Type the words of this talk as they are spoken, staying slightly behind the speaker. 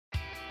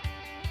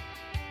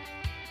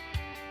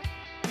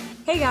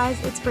Hey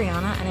guys, it's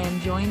Brianna, and I am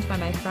joined by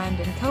my friend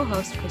and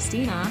co-host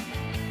Christina.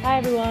 Hi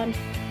everyone.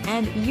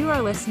 And you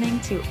are listening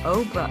to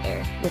Oh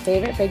Brother, Your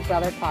favorite Big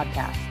Brother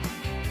podcast.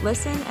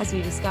 Listen as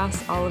we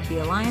discuss all of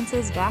the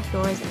alliances,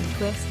 backdoors, and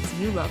twists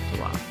you love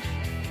to watch.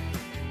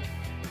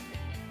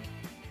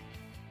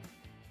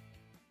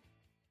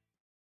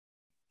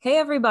 Hey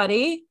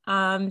everybody,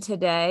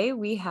 today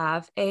we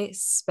have a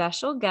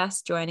special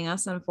guest joining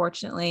us.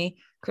 Unfortunately,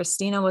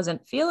 Christina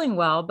wasn't feeling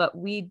well, but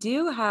we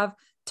do have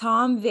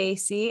Tom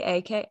Vasey,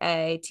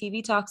 aka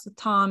TV Talks with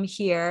Tom,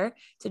 here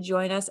to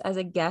join us as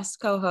a guest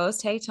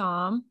co-host. Hey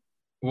Tom.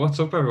 What's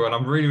up, everyone?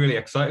 I'm really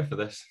excited for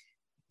this.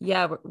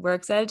 Yeah, we're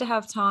excited to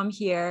have Tom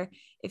here.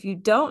 If you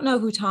don't know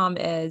who Tom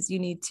is, you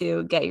need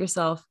to get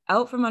yourself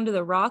out from under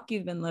the rock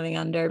you've been living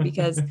under,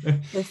 because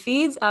the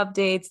feeds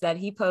updates that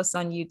he posts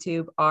on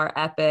YouTube are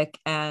epic.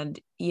 And,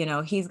 you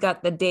know, he's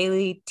got the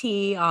daily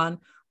tea on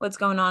what's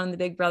going on in the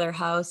Big Brother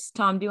house.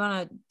 Tom, do you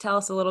want to tell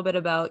us a little bit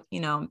about,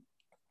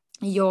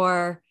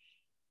 your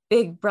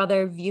Big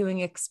Brother viewing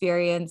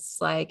experience?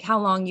 Like how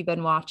long you've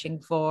been watching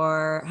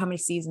for, how many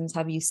seasons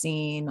have you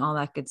seen, all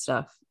that good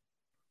stuff?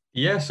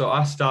 Yeah, so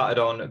I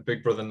started on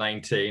Big Brother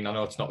 19. I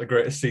know it's not the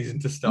greatest season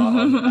to start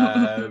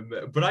on,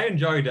 but I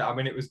enjoyed it. I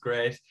mean, it was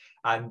great.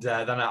 And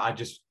then I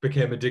just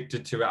became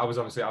addicted to it. I was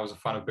a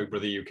fan of Big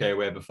Brother UK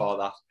way before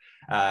that.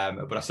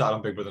 But I started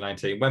on Big Brother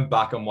 19, went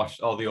back and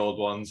watched all the old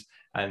ones.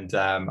 And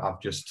I've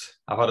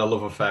had a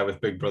love affair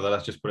with Big Brother.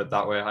 Let's just put it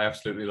that way. I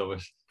absolutely love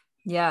it.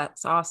 Yeah,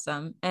 it's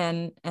awesome.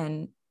 And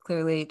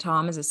clearly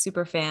Tom is a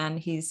super fan.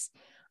 He's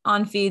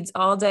on feeds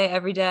all day,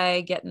 every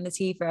day, getting the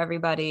tea for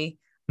everybody.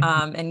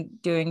 And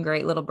doing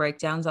great little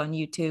breakdowns on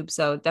YouTube.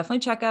 So definitely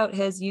check out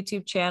his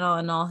YouTube channel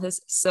and all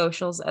his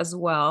socials as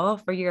well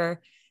for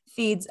your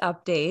feeds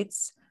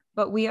updates.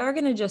 But we are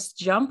going to just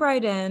jump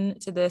right in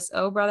to this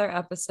Oh Brother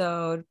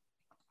episode.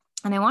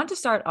 And I want to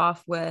start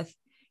off with,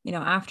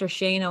 after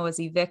Shayna was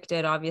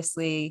evicted,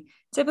 obviously,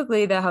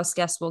 typically the house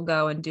guests will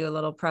go and do a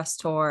little press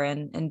tour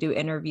and do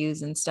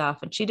interviews and stuff.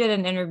 And she did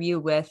an interview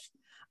with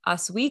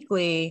Us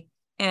Weekly.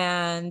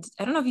 And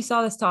I don't know if you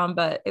saw this, Tom,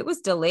 but it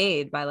was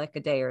delayed by like a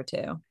day or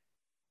two.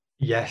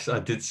 Yes, I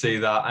did see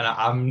that,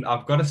 and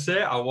I've got to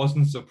say I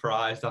wasn't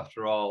surprised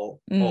after all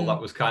that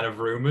was kind of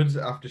rumored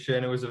after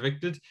Shayna was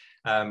evicted.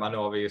 I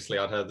know obviously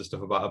I'd heard the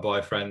stuff about her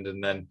boyfriend,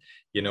 and then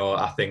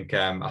I think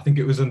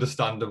it was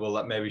understandable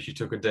that maybe she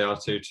took a day or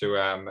two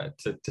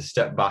to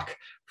step back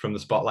from the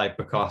spotlight,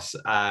 because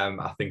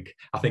I think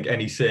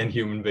any sane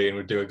human being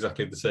would do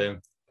exactly the same.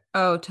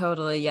 Oh,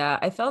 totally. Yeah.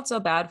 I felt so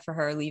bad for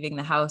her leaving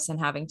the house and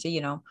having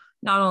to,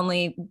 not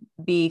only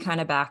be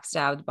kind of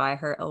backstabbed by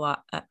her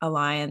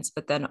alliance,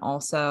 but then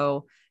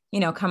also,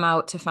 come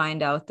out to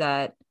find out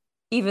that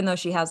even though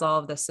she has all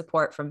of the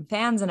support from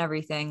fans and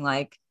everything,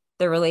 like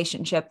the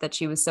relationship that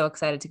she was so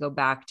excited to go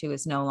back to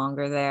is no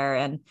longer there.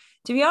 And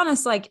to be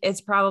honest, like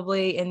it's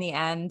probably in the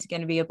end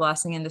going to be a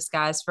blessing in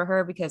disguise for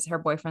her, because her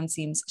boyfriend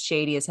seems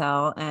shady as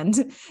hell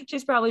and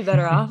she's probably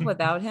better off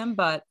without him.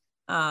 But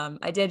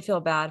I did feel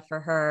bad for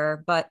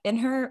her, but in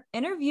her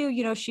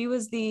interview, she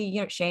was the,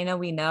 Shayna,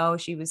 we know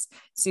she was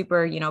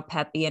super,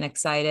 peppy and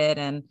excited,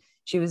 and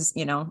she was,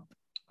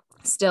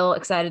 still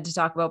excited to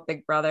talk about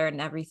Big Brother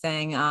and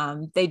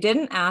everything. They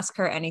didn't ask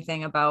her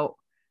anything about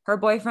her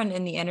boyfriend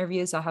in the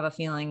interview, so I have a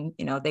feeling,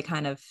 they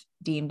kind of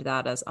deemed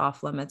that as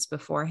off limits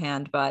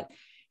beforehand, but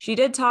she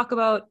did talk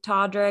about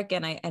Todrick,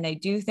 and I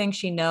do think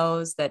she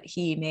knows that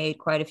he made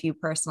quite a few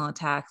personal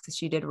attacks, because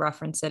she did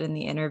reference it in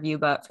the interview.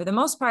 But for the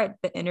most part,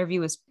 the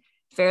interview was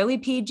fairly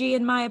PG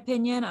in my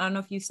opinion. I don't know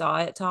if you saw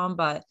it, Tom,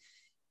 but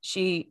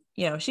she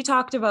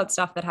talked about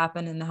stuff that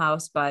happened in the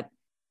house, but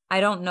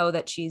I don't know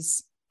that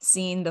she's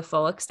seen the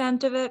full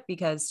extent of it,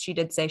 because she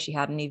did say she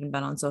hadn't even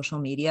been on social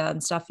media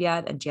and stuff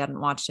yet, and she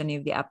hadn't watched any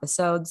of the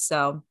episodes.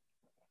 So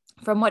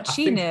from what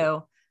she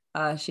knew,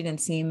 she didn't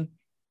seem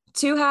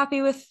too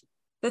happy with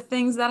the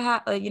things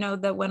that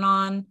that went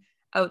on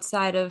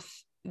outside of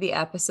the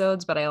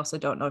episodes, but I also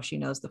don't know if she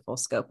knows the full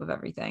scope of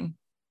everything.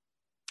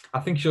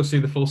 I think she'll see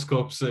the full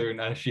scope soon,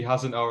 and if she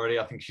hasn't already,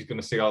 I think she's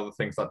going to see all the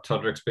things that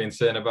Todrick's been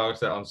saying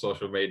about it on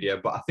social media.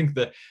 But I think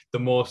the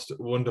most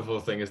wonderful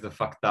thing is the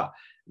fact that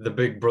the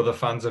Big Brother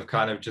fans have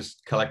kind of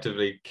just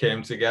collectively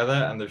came together,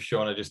 and they've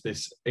shown her just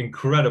this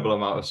incredible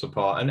amount of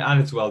support, and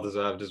it's well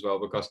deserved as well,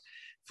 because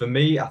for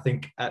me, I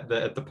think at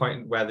the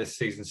point where this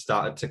season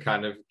started to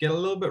kind of get a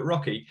little bit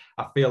rocky,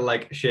 I feel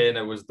like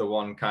Shayna was the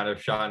one kind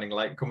of shining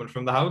light coming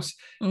from the house.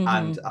 Mm-hmm.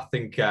 And I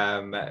think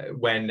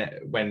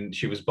when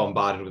she was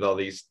bombarded with all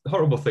these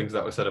horrible things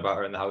that were said about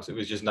her in the house, it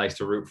was just nice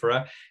to root for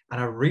her. And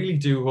I really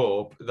do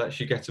hope that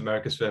she gets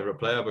America's favorite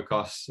player,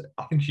 because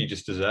I think she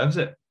just deserves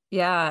it.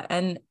 Yeah,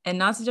 and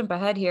not to jump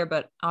ahead here,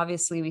 but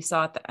obviously we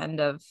saw at the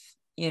end of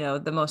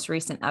the most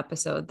recent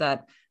episode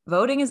that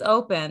voting is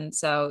open,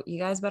 so you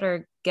guys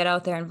better get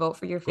out there and vote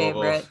for your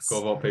favorites.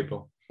 Go vote,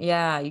 people.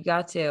 Yeah, you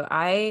got to.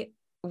 I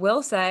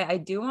will say I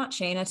do want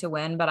Shayna to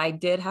win, but I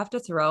did have to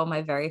throw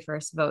my very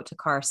first vote to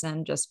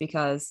Carson, just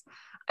because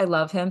I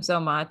love him so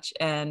much,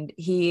 and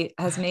he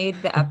has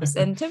made the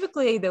episode. And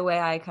typically the way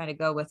I kind of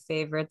go with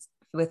favorites,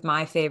 with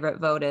my favorite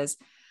vote, is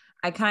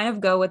I kind of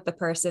go with the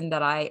person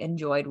that I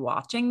enjoyed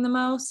watching the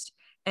most.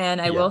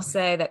 And I Yeah. will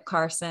say that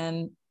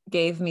Carson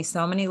gave me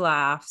so many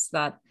laughs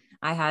that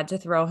I had to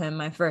throw him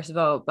my first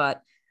vote.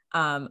 But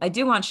I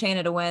do want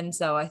Shayna to win.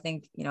 So I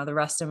think, the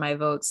rest of my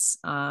votes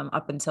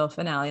up until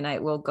finale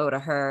night will go to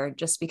her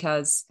just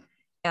because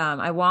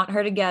I want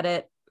her to get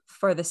it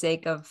for the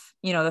sake of,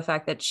 the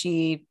fact that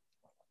she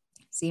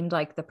seemed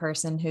like the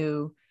person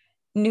who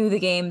knew the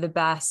game the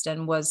best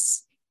and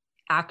was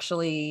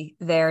actually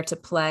there to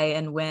play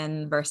and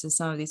win versus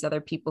some of these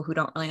other people who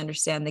don't really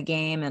understand the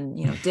game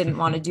and didn't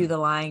want to do the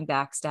lying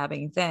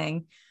backstabbing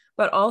thing,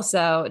 but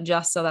also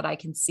just so that I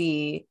can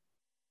see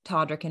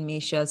Todrick and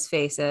Misha's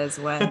faces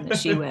when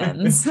she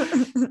wins.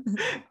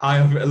 I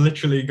have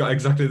literally got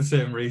exactly the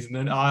same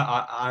reasoning.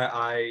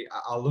 I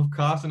love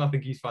Carson. I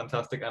think he's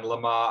fantastic, and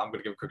Lamar I'm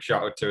going to give a quick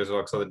shout out to as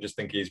well because I just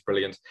think he's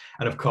brilliant.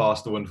 And of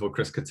course, the wonderful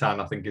Chris Kattan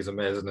I think is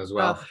amazing as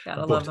well. Oh,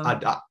 gotta love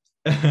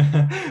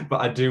him. But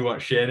I do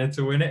want Shayna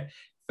to win it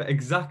for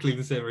exactly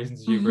the same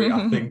reasons as you, Brie.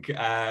 I think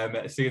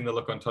seeing the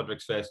look on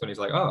Todrick's face when he's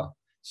like, oh,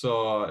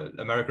 so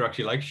America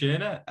actually likes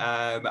Shayna.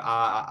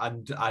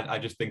 I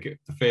just think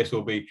the face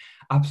will be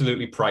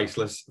absolutely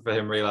priceless for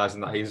him realizing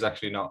that he's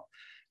actually not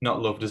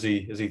loved as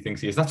he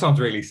thinks he is. That sounds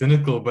really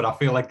cynical, but I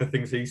feel like the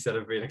things he said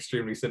have been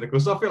extremely cynical.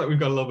 So I feel like we've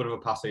got a little bit of a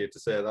pass here to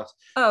say that.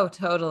 Oh,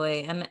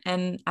 totally.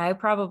 And I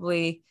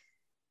probably,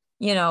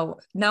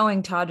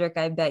 knowing Todrick,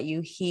 I bet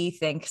you he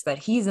thinks that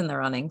he's in the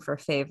running for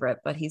favorite,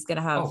 but he's going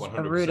to have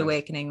a rude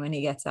awakening when he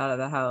gets out of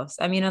the house.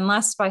 I mean,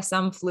 unless by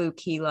some fluke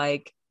he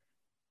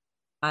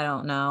I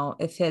don't know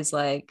if his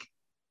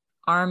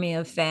army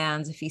of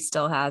fans, if he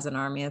still has an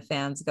army of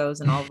fans, goes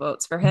and all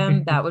votes for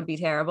him, that would be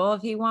terrible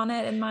if he won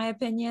it, in my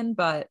opinion.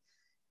 But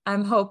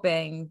I'm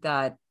hoping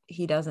that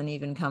he doesn't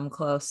even come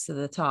close to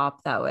the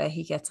top. That way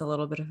he gets a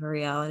little bit of a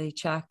reality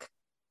check.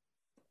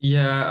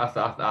 Yeah,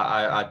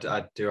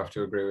 I do have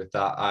to agree with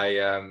that.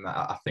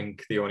 I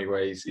think the only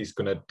way he's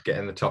going to get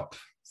in the top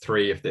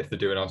three, if they're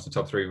doing on the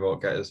top three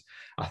vote getters,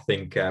 I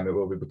think it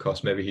will be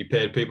because maybe he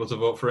paid people to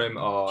vote for him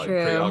or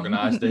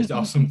pre-organized it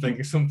or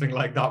something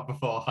like that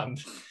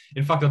beforehand.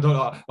 In fact, I don't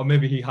know, or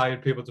maybe he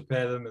hired people to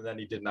pay them and then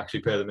he didn't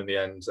actually pay them in the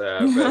end.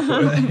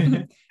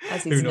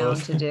 As he's known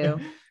to do.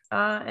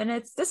 And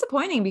it's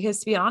disappointing because,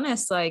 to be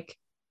honest,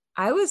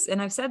 I was,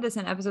 and I've said this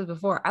in episodes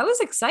before, I was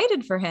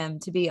excited for him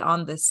to be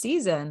on this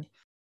season.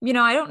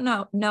 I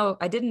don't know,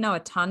 I didn't know a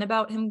ton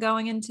about him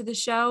going into the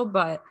show,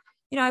 but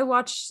I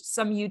watched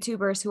some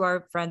YouTubers who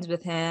are friends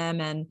with him,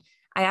 and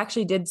I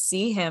actually did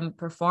see him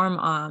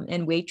perform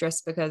in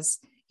Waitress because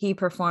he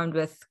performed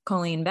with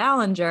Colleen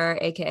Ballinger,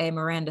 aka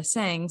Miranda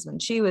Sings, when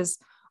she was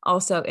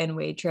also in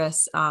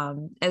Waitress.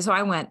 And so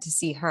I went to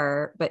see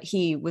her, but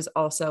he was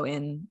also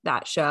in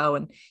that show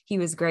and he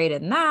was great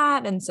in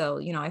that. And so,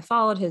 I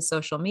followed his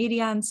social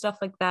media and stuff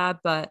like that,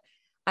 but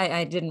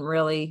I didn't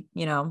really,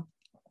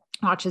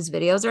 watch his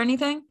videos or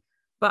anything.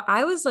 But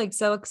I was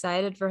so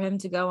excited for him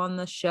to go on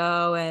the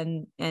show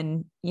and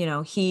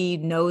he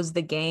knows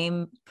the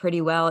game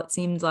pretty well, it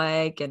seems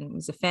like, and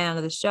was a fan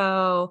of the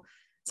show.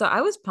 So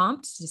I was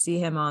pumped to see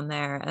him on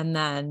there. And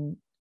then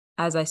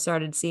as I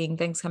started seeing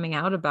things coming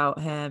out about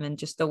him and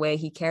just the way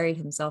he carried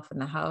himself in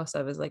the house,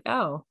 I was like,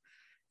 oh,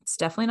 it's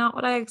definitely not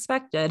what I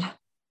expected.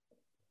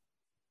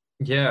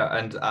 Yeah,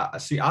 and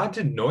see, I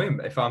didn't know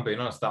him, if I'm being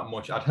honest, that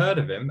much. I'd heard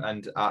of him,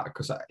 and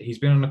because he's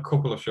been on a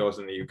couple of shows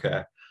in the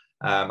UK.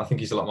 I think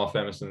he's a lot more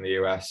famous in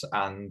the US,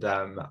 and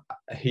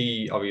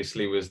he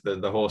obviously was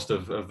the host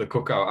of the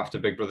Cookout after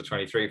Big Brother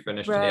 23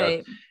 finished, right. And he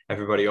had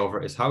everybody over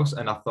at his house.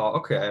 And I thought,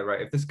 okay,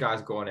 right, if this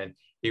guy's going in,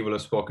 he will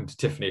have spoken to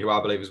Tiffany, who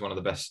I believe is one of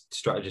the best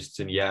strategists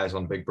in years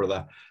on Big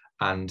Brother.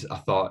 And I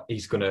thought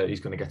he's gonna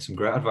get some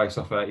great advice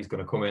off her. He's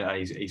gonna come in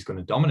and he's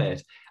gonna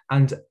dominate.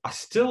 And I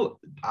still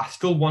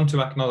want to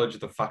acknowledge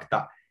the fact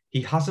that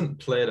he hasn't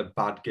played a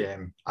bad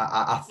game.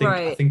 I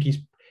think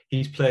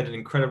he's played an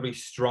incredibly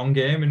strong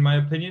game, in my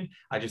opinion.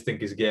 I just think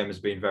his game has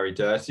been very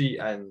dirty,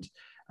 and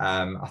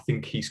I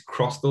think he's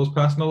crossed those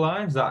personal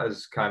lines. That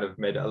has kind of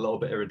made it a little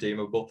bit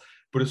irredeemable.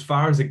 But as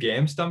far as a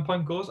game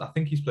standpoint goes, I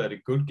think he's played a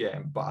good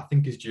game. But I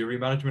think his jury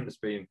management has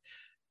been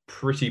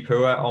pretty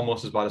poor,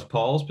 almost as bad as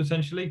Paul's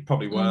potentially,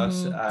 probably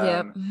worse.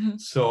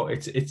 So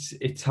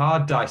it's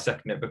hard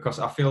dissecting it because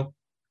I feel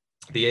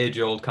the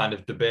age-old kind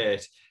of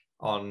debate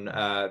on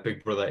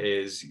Big Brother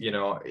is,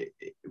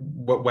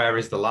 where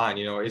is the line?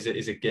 Is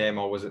it game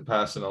or was it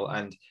personal?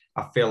 And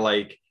I feel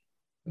like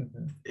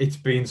it's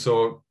been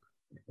so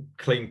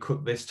clean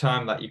cut this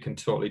time that you can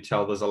totally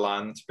tell there's a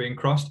line that's being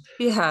crossed.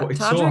 Yeah, but it's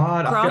Todrick so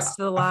hard. crossed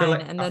the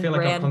line and then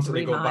ran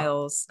 3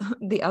 miles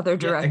the other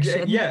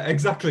direction. Yeah,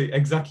 exactly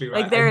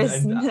right. There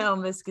is no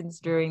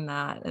misconstruing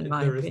that, in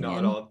my opinion. There is not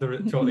at all.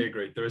 Totally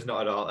agree. There is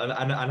not at all. And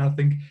I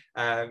think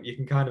you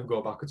can kind of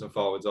go backwards and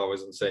forwards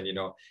always and saying,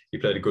 you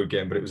played a good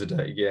game, but it was a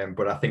dirty game.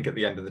 But I think at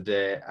the end of the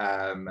day,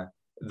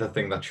 the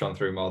thing that shone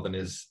through more than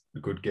his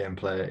good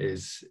gameplay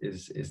is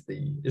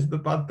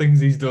the bad things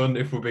he's done,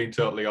 if we're being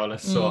totally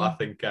honest. So I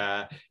think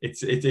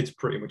it's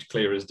pretty much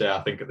clear as day, I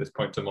think, at this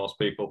point to most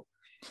people.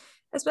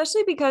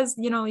 especially because,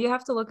 you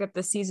have to look at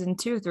the season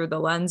 2 through the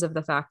lens of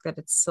the fact that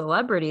it's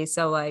celebrity.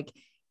 So like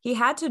he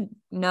had to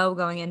know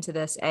going into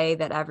this,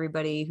 that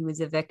everybody who is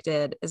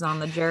evicted is on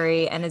the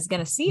jury and is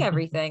going to see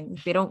everything.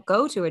 They don't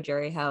go to a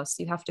jury house.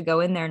 You have to go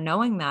in there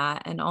knowing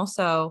that. And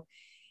also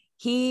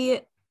he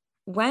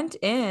went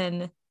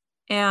in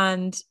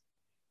and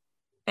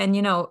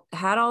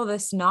had all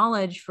this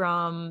knowledge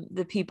from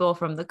the people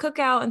from the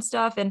cookout and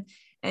stuff. And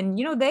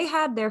they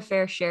had their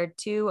fair share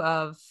too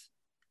of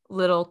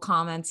little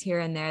comments here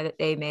and there that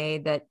they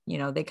made that,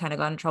 they kind of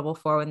got in trouble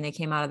for when they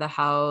came out of the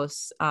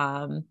house.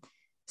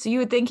 So you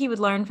would think he would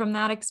learn from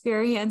that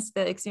experience,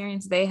 the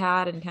experience they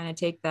had, and kind of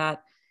take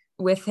that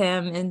with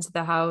him into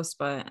the house.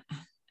 But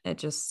it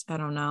just, I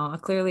don't know.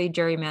 Clearly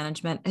jury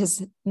management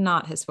is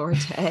not his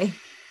forte.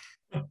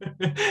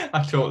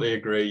 I totally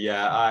agree.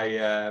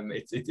 Yeah,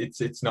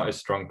 it's not his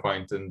strong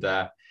point,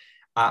 and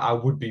I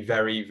would be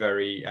very,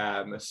 very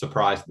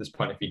surprised at this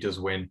point if he does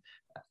win.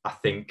 I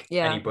think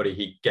anybody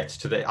he gets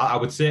to I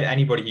would say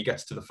anybody he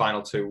gets to the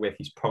final 2 with,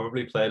 he's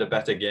probably played a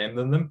better game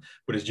than them,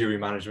 but his jury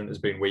management has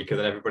been weaker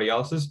than everybody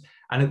else's.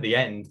 And at the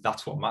end,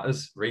 that's what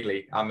matters,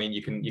 really. I mean,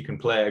 you can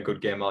play a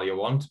good game all you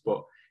want,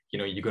 but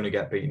you're going to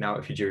get beaten out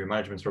if your jury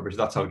management's rubbish.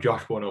 That's how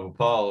Josh won over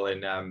Paul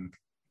in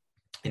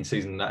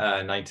season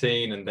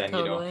 19, and then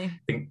Totally.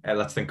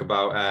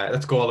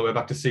 let's go all the way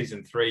back to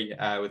season 3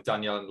 with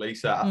Danielle and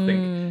Lisa. I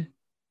think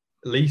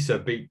Lisa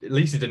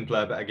didn't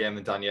play a better game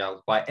than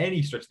Danielle by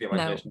any stretch of the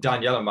imagination. No.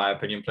 Danielle, in my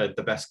opinion, played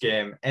the best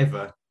game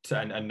ever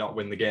and not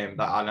win the game.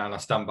 And I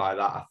stand by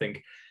that. I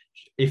think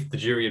if the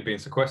jury had been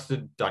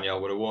sequestered,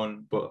 Danielle would have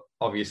won. But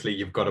obviously,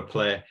 you've got to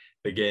play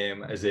the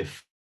game as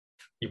if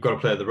you've got to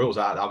play the rules.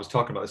 I was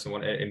talking about this in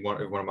one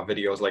of my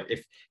videos. Like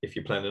if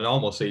you're playing a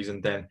normal season,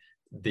 then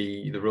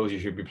the rules you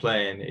should be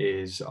playing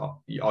is,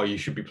 or you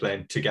should be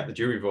playing to get the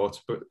jury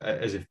votes, but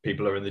as if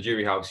people are in the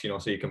jury house,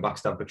 so you can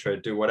backstab, betray,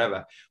 do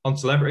whatever. On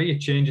Celebrity, it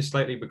changes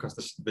slightly because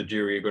the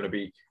jury are going to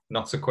be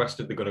not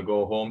sequestered, they're going to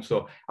go home.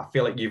 So I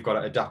feel like you've got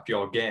to adapt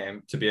your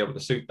game to be able to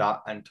suit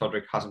that, and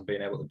Todrick hasn't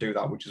been able to do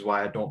that, which is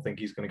why I don't think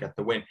he's going to get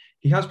the win.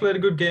 He has played a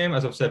good game,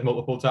 as I've said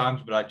multiple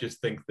times, but I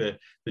just think the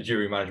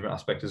jury management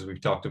aspect, as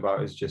we've talked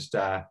about, is just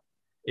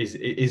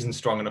isn't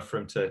strong enough for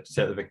him to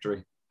take the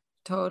victory.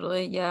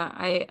 Totally. Yeah,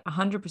 I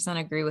 100%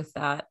 agree with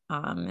that.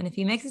 And if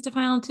he makes it to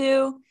final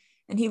 2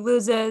 and he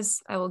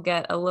loses, I will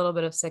get a little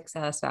bit of sick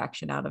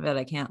satisfaction out of it.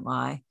 I can't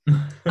lie.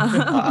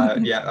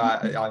 I'm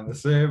the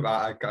same.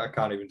 I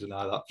can't even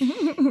deny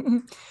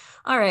that.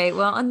 All right.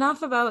 Well,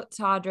 enough about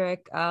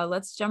Todrick.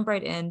 Let's jump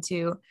right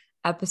into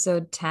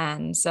episode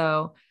 10.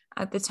 So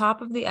at the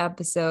top of the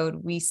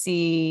episode, we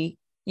see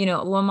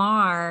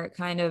Lamar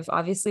kind of,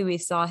 obviously we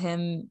saw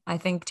him, I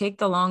think, take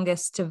the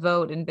longest to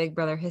vote in Big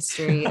Brother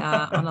history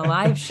on a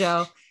live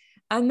show.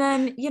 And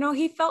then,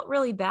 he felt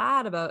really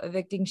bad about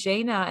evicting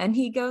Shayna, and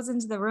he goes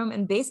into the room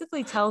and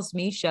basically tells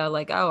Misha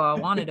like, oh, I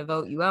wanted to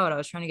vote you out. I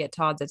was trying to get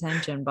Todd's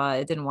attention, but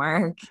it didn't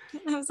work.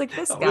 And I was like,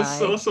 this guy.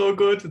 That was so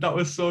good. That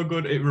was so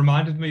good. It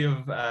reminded me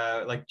of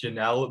like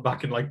Janelle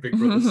back in like Big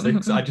Brother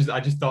 6. I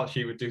just thought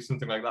she would do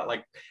something like that.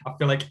 Like, I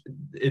feel like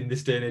in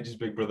this day and age as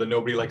Big Brother,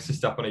 nobody likes to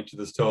step on each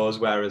other's toes,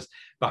 whereas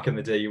back in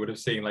the day, you would have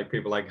seen like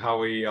people like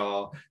Howie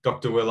or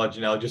Dr. Will or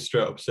Janelle just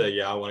straight up say,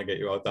 yeah, I want to get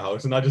you out the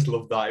house. And I just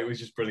loved that. It was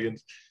just brilliant.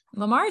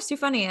 Lamar is too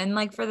funny. And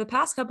like for the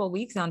past couple of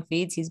weeks on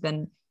feeds, he's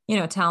been,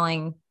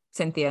 telling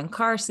Cynthia and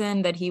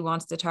Carson that he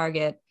wants to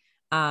target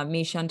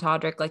Misha and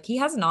Todrick. Like he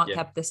has not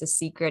kept this a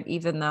secret,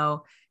 even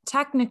though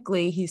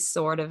technically he's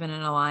sort of in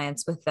an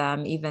alliance with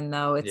them, even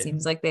though it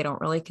seems like they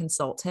don't really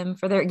consult him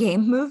for their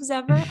game moves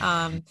ever.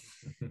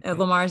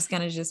 Lamar's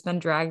kind of just been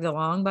dragged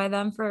along by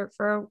them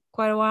for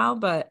quite a while.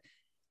 But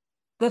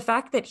the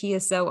fact that he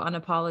is so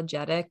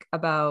unapologetic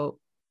about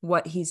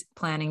what he's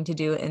planning to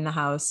do in the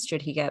house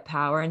should he get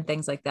power and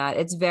things like that,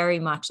 it's very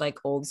much like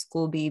old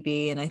school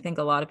BB. And I think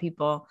a lot of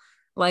people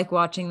like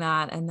watching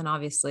that. And then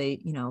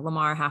obviously,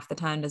 Lamar half the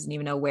time doesn't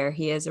even know where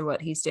he is or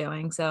what he's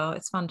doing. So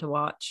it's fun to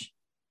watch.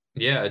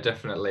 Yeah,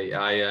 definitely.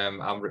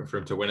 I'm rooting for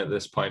him to win at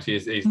this point.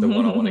 He's the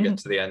one I want to get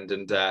to the end,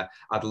 and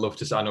I'd love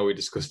to. I know we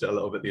discussed it a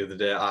little bit the other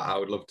day. I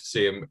would love to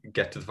see him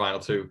get to the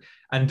final 2,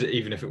 and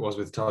even if it was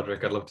with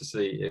Todrick, I'd love to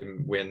see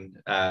him win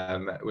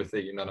with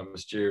a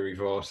unanimous jury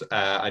vote.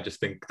 I just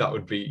think that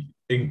would be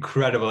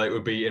incredible. It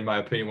would be, in my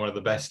opinion, one of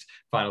the best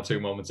final 2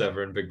 moments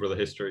ever in Big Brother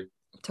history.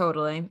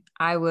 Totally.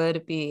 I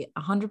would be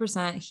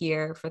 100%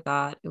 here for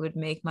that. It would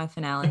make my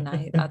finale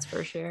night. That's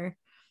for sure.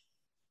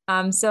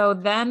 So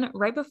then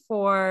right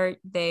before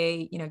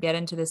they, get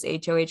into this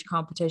HOH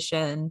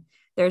competition,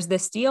 there's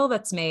this deal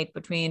that's made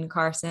between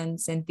Carson,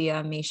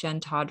 Cynthia, Misha,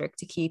 and Todrick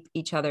to keep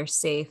each other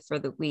safe for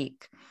the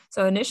week.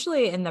 So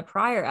initially in the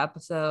prior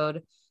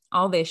episode,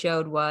 all they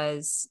showed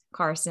was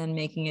Carson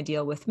making a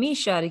deal with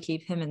Misha to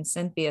keep him and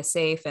Cynthia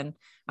safe. And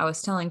I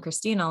was telling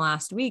Christina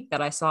last week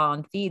that I saw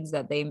on feeds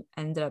that they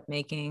ended up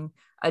making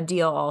a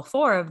deal, all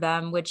 4 of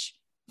them, which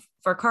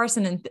for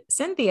Carson and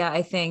Cynthia,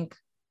 I think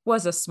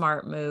was a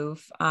smart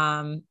move.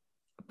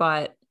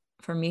 But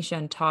for Misha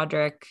and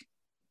Todrick,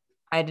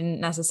 I didn't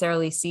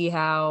necessarily see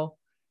how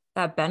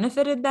that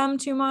benefited them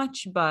too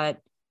much, but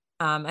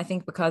I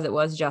think because it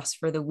was just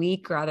for the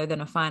week rather than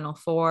a final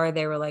four,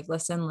 they were like,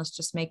 listen, let's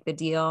just make the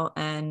deal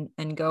and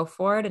go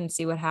for it and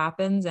see what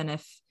happens. And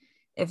if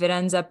it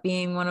ends up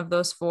being one of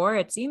those four,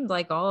 it seemed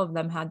like all of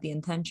them had the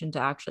intention to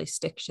actually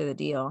stick to the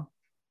deal.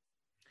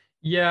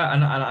 Yeah,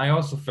 and I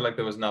also feel like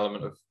there was an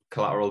element of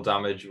collateral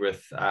damage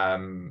with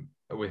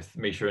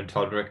Misha and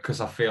Todrick,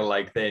 because I feel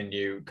like they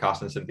knew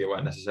Carson and Cynthia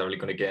weren't necessarily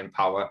going to gain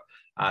power,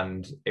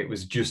 and it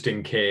was just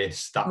in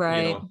case that,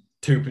 Right.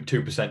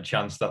 2%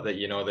 chance that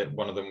that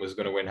one of them was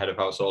going to win head of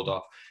household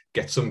or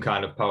get some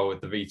kind of power with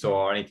the veto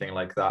or anything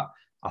like that.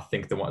 I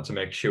think they wanted to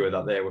make sure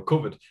that they were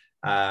covered.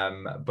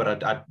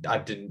 But I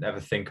didn't ever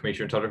think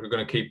Misha and Todrick were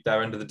going to keep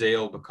their end of the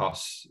deal,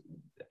 because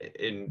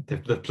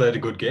they've played a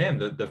good game.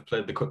 They've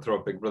played the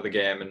cutthroat Big Brother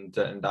game,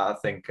 and I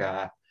think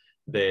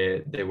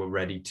they were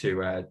ready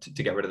to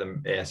get rid of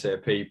them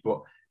ASAP.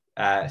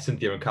 But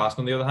Cynthia and Carson,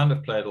 on the other hand,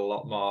 have played a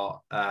lot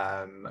more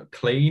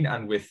clean,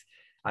 and with,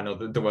 I know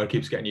the word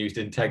keeps getting used,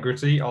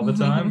 integrity all the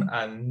time,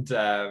 and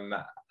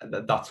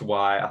that's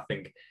why I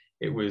think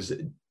it was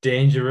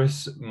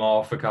dangerous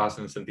more for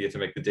Carson and Cynthia to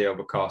make the deal,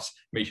 because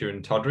Misha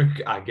and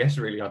Todrick, I guess,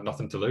 really had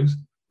nothing to lose.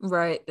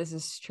 Right, this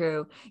is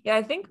true. Yeah,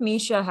 I think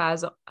Misha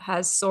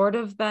has sort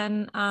of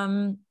been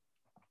on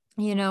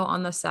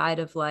the side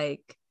of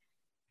like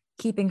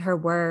keeping her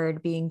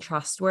word, being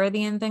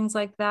trustworthy and things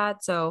like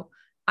that. So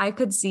I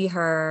could see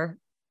her,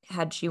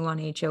 had she won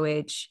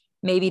HOH,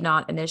 maybe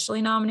not initially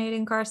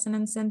nominating Carson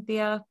and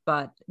Cynthia,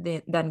 but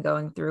then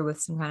going through with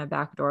some kind of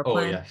backdoor Oh,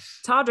 plan. yes.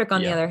 Todrick,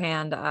 on the Yeah. other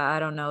hand,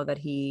 I don't know that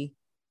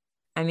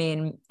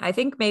I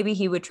think maybe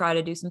he would try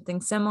to do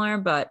something similar,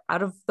 but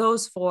out of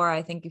those four,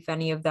 I think if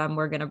any of them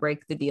were going to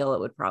break the deal,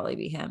 it would probably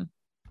be him.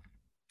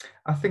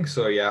 I think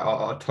so, yeah.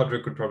 Or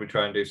Todrick would probably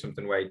try and do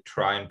something where he'd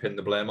try and pin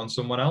the blame on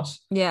someone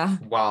else Yeah.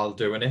 while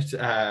doing it.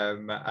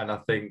 And I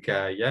think,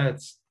 yeah,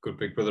 it's good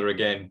Big Brother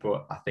again,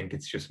 but I think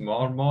it's just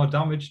more and more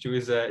damage to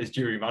his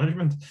jury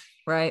management.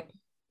 Right.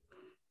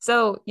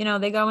 So,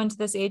 they go into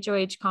this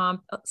HOH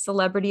comp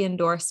celebrity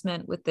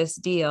endorsement with this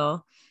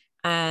deal.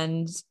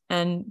 And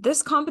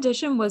this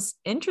competition was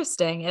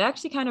interesting. It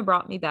actually kind of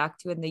brought me back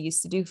to when they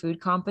used to do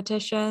food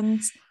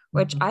competitions,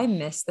 which I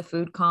miss the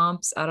food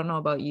comps. I don't know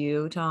about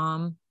you,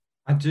 Tom.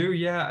 I do,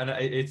 yeah, and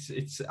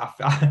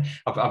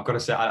I've got to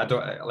say, I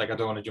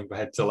don't want to jump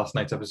ahead to last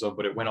night's episode,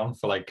 but it went on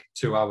for like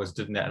 2 hours,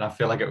 didn't it? And I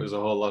feel like it was a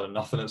whole lot of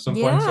nothing at some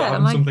point. So Yeah, I'm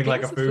having like, something give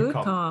like a us a food food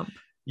comp, comp.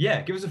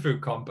 yeah, give us a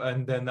food comp,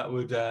 and then that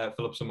would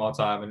fill up some more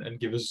time and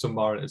give us some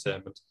more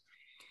entertainment.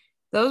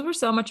 Those were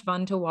so much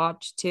fun to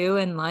watch too.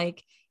 And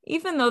like,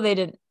 even though they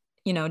didn't,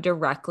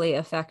 directly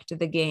affect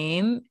the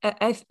game,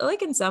 I feel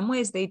like in some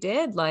ways they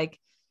did. Like,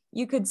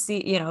 you could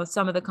see,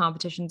 some of the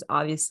competitions,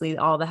 obviously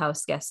all the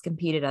house guests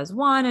competed as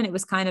one. And it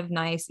was kind of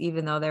nice,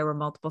 even though there were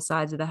multiple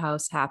sides of the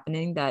house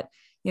happening, that,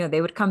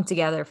 they would come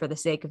together for the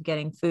sake of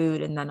getting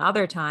food. And then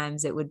other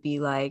times it would be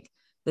like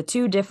the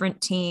two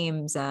different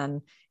teams,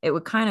 and it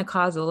would kind of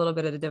cause a little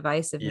bit of Yeah,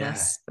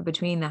 divisiveness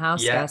between the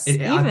house yeah, guests, it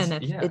even adds,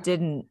 if yeah. it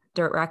didn't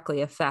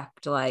directly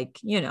affect like,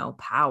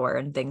 power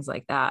and things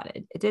like that.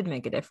 It did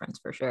make a difference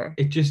for sure.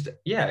 It just,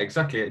 yeah,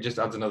 exactly. It just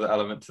adds another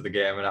element to the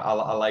game, and I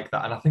like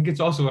that. And I think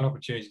it's also an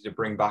opportunity to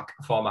bring back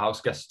former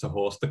house guests to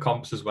host the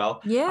comps as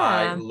well. Yeah.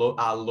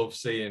 I love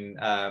seeing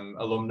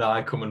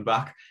alumni coming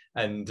back,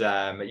 and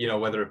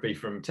whether it be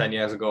from 10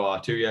 years ago or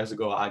 2 years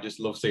ago, I just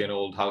love seeing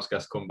old house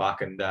guests come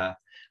back. And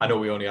I know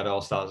we only had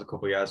All Stars a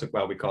couple of years.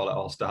 Well, we call it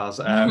All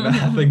Stars.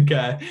 I think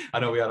I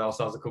know we had All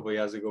Stars a couple of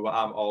years ago, but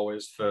I'm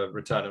always for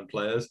returning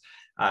players.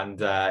 And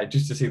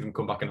just to see them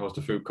come back and host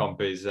a food comp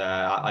is,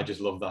 I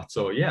just love that.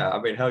 So yeah, I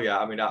mean, hell yeah.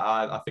 I mean,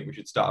 I think we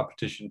should start a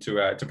petition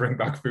to bring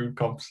back food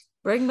comps.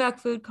 Bring back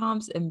food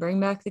comps and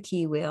bring back the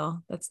key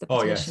wheel. That's the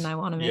Oh petition yes, I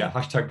want to yeah.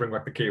 make. Hashtag bring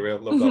back the key wheel.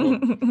 Love that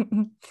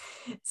one.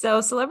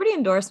 So celebrity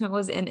endorsement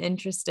was an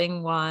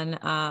interesting one.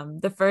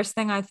 The first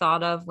thing I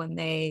thought of when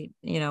they,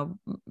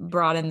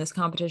 brought in this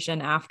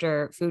competition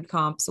after food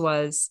comps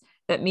was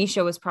that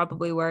Misha was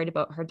probably worried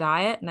about her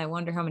diet. And I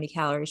wonder how many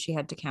calories she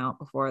had to count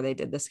before they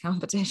did this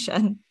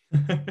competition.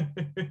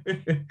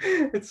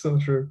 It's so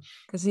true.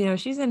 Because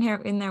she's in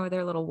there with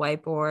her little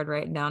whiteboard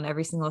writing down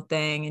every single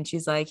thing, and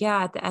she's like,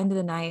 yeah, at the end of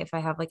the night, if I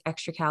have like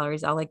extra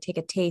calories, I'll like take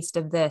a taste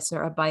of this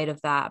or a bite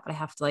of that, but I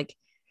have to like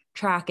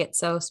track it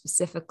so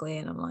specifically.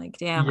 And I'm like,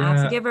 damn, I have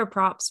to Yeah, give her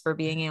props for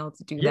being able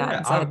to do that yeah.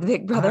 inside the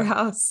Big Brother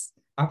house.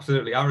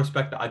 Absolutely, I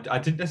respect that. I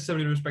didn't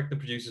necessarily respect the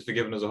producers for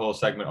giving us a whole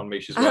segment on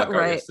Misha's workout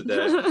Right.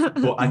 yesterday,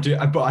 but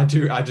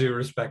I do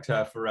respect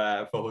her for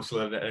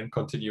hustling and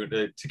continuing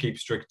to keep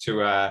strict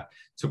to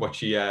what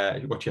she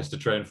has to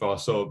train for.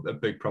 So a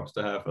big props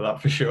to her for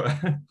that for sure.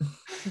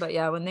 But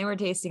yeah, when they were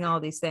tasting all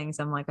these things,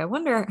 I'm like, I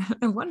wonder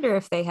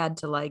if they had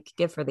to like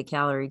give her the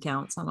calorie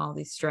counts on all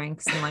these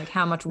drinks and like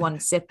how much one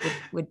sip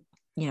would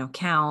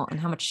count and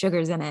how much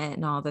sugar's in it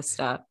and all this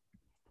stuff.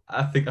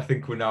 I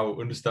think we're now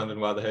understanding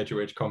why the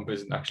HOH comp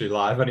isn't actually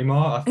live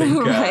anymore. I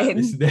think Right.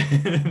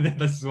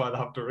 this is why they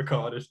have to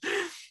record it.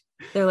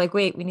 They're like,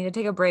 wait, we need to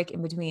take a break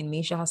in between.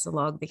 Misha has to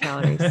log the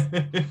calories.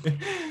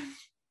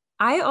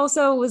 I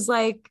also was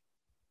like,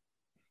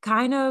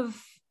 kind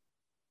of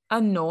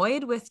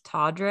annoyed with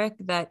Todrick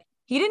that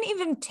he didn't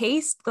even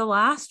taste the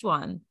last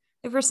one.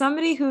 If for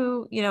somebody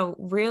who,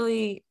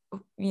 really,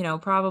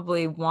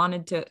 probably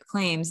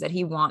claims that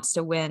he wants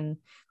to win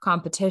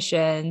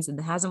competitions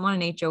and hasn't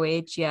won an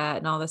HOH yet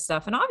and all this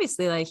stuff. And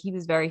obviously, like, he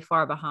was very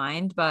far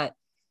behind, but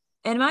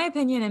in my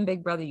opinion, in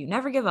Big Brother, you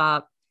never give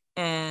up.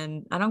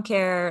 And I don't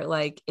care,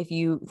 like, if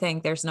you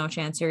think there's no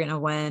chance you're going to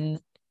win,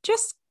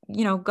 just,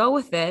 go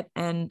with it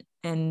and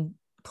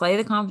play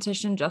the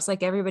competition just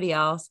like everybody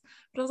else.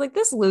 But I was like,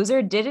 this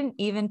loser didn't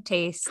even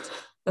taste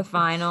the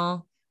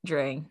final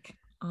drink.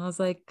 I was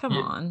like, come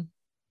on.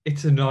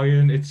 It's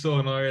annoying. It's so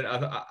annoying.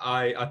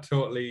 I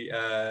totally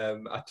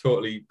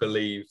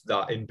believe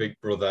that in Big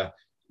Brother,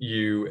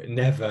 you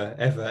never,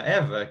 ever,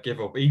 ever give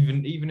up.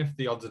 Even if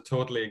the odds are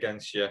totally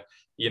against you,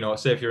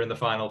 say if you're in the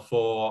final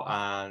four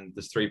and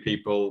there's three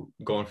people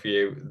going for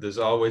you, there's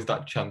always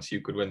that chance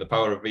you could win. The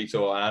power of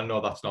veto. And I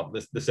know that's not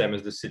the same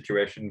as this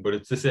situation, but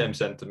it's the same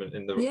sentiment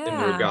in the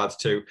regards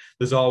to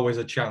there's always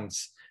a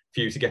chance for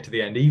you to get to the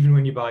end, even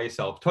when you're by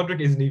yourself. Todrick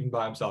isn't even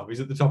by himself.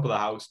 He's at the top of the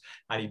house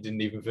and he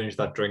didn't even finish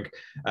that drink.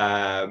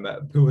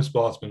 Poor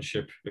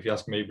sportsmanship, if you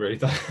ask me, Bree.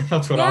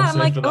 That's what I'm saying,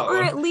 like, for that or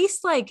one. at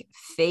least like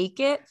fake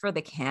it for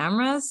the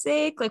camera's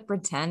sake, like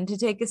pretend to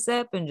take a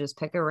sip and just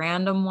pick a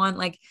random one.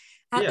 Like,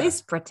 at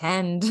least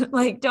pretend.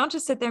 Like, don't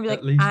just sit there and be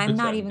like, I'm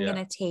not even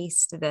gonna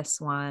taste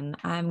this one.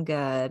 I'm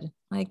good.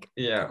 Like,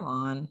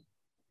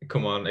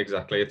 come on.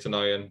 Exactly. It's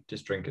annoying.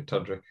 Just drink it,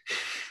 Todrick.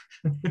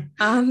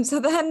 So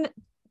then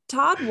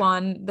Todd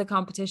won the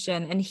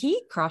competition and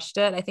he crushed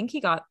it. I think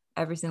he got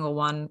every single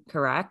one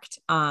correct.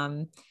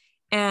 And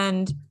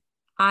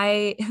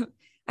I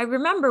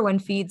remember when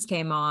feeds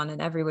came on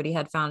and everybody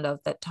had found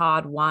out that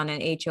Todd won an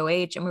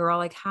HOH, and we were all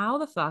like, how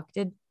the fuck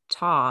did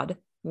Todd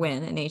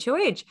win an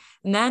HOH?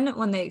 And then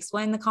when they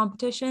explained the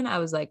competition, I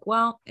was like,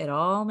 well, it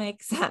all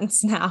makes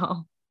sense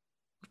now.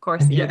 Of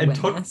course,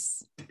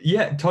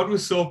 Todd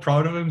was so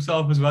proud of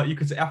himself as well. You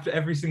could say after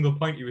every single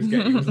point he was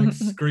getting, he was like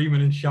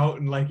screaming and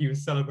shouting like he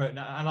was celebrating.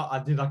 And I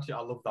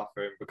love that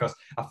for him, because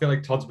I feel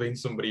like Todd's been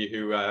somebody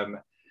who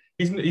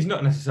he's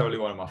not necessarily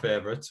one of my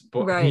favorites,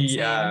 but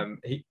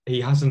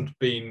he hasn't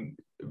been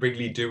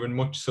really doing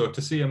much. So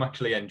to see him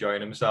actually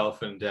enjoying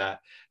himself and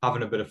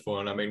having a bit of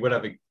fun, I mean,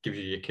 whatever gives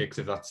you your kicks,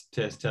 if that's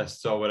taste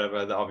tests or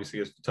whatever, that obviously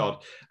is for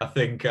Todd. I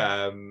think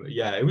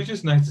it was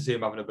just nice to see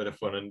him having a bit of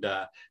fun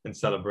and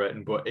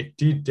celebrating. But it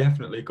did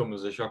definitely come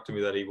as a shock to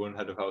me that he won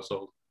head of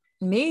household.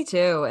 Me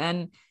too.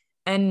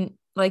 And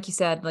like you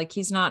said, like,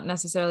 he's not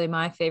necessarily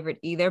my favorite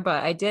either,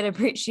 but I did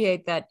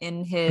appreciate that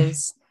in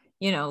his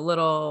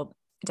little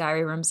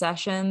diary room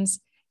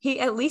sessions, he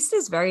at least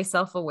is very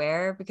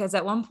self-aware, because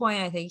at one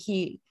point I think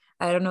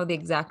I don't know the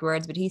exact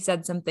words, but he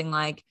said something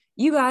like,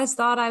 you guys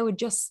thought all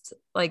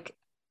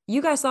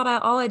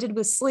I did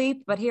was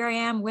sleep, but here I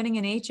am winning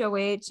an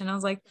HOH. And I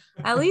was like,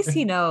 at least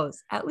he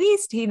knows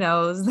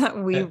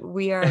that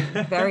we are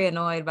very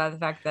annoyed by the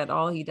fact that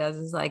all he does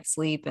is like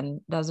sleep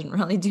and doesn't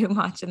really do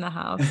much in the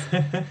house.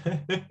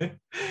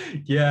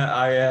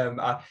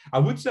 I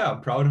would say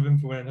I'm proud of him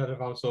for winning head of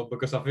household,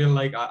 because I feel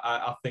like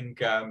I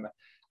think I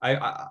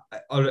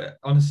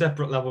on a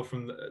separate level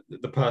from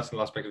the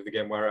personal aspect of the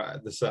game, where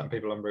there's certain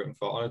people I'm rooting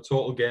for, on a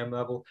total game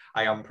level,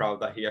 I am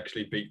proud that he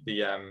actually beat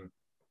the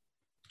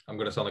I'm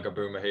going to sound like a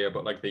boomer here,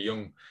 but like the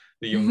young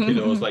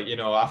kiddos, like,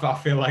 I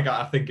feel like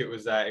I think it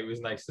was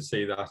nice to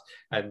see that.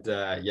 And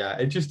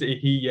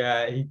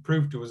he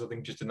proved to us, I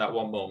think, just in that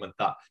one moment,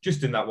 I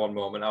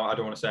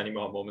don't want to say any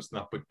more moments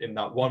than that, but in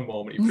that one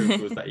moment he proved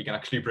to us that he can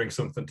actually bring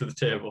something to the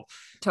table.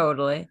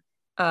 Totally.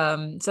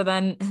 So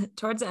then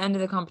towards the end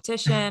of the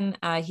competition,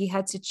 he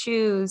had to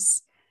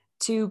choose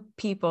two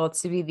people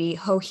to be the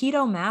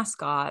Mojito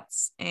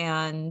mascots,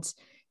 and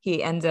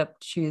he ends up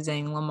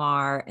choosing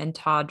Lamar and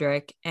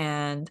Todrick,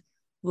 and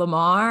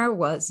Lamar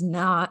was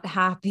not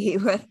happy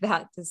with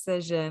that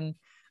decision.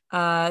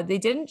 They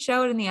didn't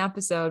show it in the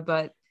episode,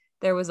 but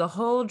there was a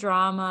whole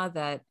drama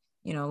that,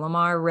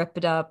 Lamar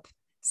ripped up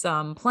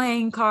some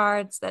playing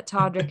cards that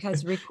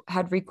Todrick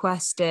had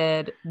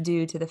requested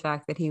due to the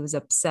fact that he was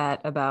upset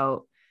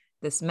about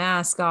this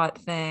mascot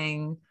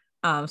thing.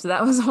 So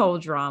that was a whole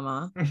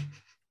drama.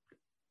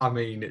 I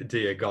mean,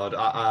 dear God,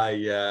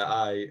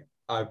 I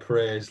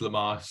praise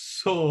Lamar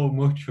so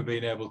much for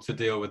being able to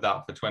deal with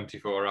that for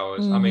 24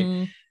 hours. Mm-hmm. I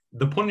mean,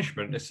 the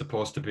punishment is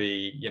supposed to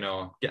be,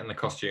 getting the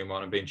costume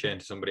on and being chained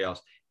to somebody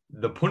else.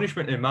 The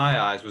punishment in my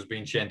eyes was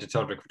being chained to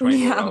Todrick for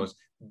 24 hours.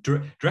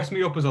 Dress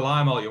me up as a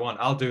lime all you want.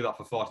 I'll do that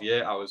for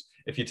 48 hours.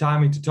 If you tie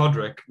me to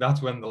Todrick,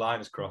 that's when the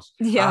line is crossed.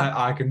 Yeah,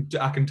 I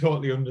can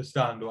totally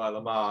understand why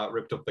Lamar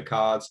ripped up the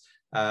cards.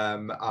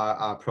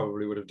 I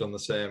probably would have done the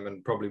same,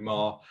 and probably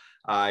more.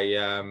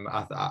 And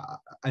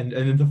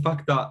the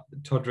fact that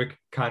Todrick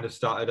kind of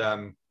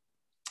started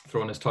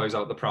throwing his toys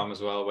out the pram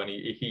as well when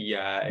he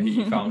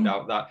found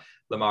out that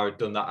Lamar had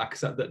done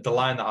that. The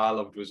line that I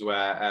loved was where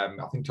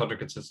I think Todrick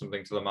had said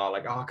something to Lamar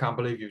like, "Oh, I can't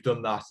believe you've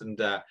done that," and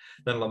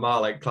then Lamar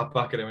like clapped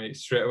back at him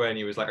straight away, and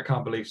he was like, "I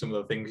can't believe some of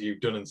the things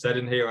you've done and said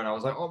in here," and I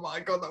was like, "Oh my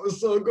god, that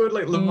was so good!"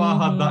 Like Lamar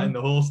had that in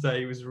the holster,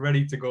 he was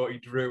ready to go, he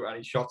drew and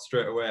he shot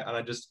straight away, and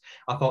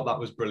I thought that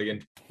was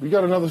brilliant. We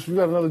got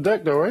another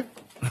deck though, right?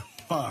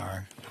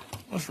 Mar,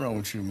 what's wrong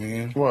with you,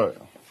 man? What?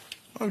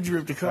 Why would you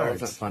rip the cards?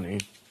 That wasn't funny.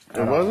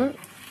 It wasn't?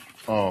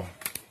 Oh.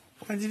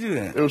 Why'd you do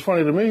that? It was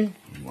funny to me.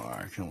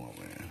 Mar, come on,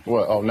 man.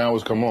 What? Oh, now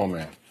it's come on,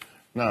 man.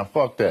 Nah,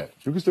 fuck that.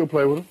 You can still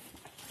play with him.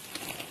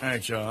 All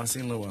right, y'all. I'll see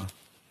you in a little while.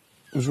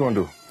 What you gonna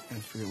do?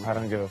 I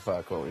don't give a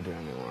fuck what we do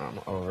anymore. I'm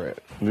over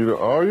it. Neither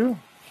are you?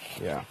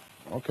 Yeah.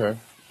 Okay.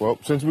 Well,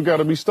 since we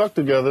gotta be stuck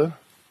together,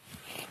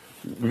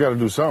 we gotta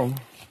do something.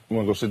 You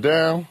wanna go sit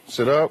down,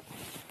 sit up?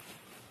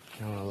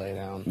 I want to lay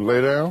down.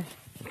 Lay down?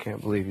 I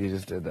can't believe you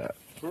just did that.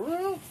 For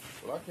real?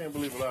 Well, I can't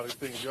believe a lot of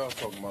the things y'all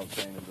talking about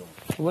saying and doing.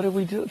 What did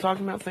we do?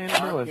 Talking about saying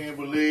and doing? I can't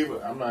believe it.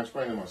 I'm not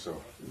explaining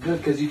myself. Good,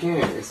 because you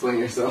can't explain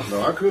yourself.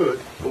 No, I could.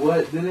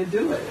 What? Didn't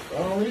do it. I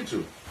don't need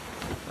to.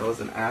 That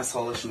was an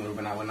asshole-ish move,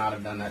 and I would not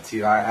have done that to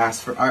you.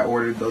 I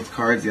ordered those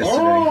cards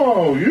yesterday.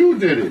 Oh, you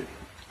did it.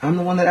 I'm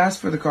the one that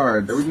asked for the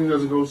cards. Everything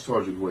doesn't go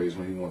Todrick's ways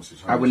when he wants it.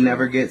 I would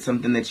never get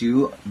something that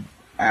you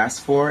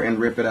asked for and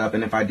rip it up,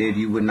 and if I did,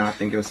 you would not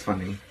think it was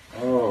funny.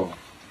 Oh,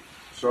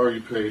 sorry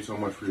you paid so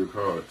much for your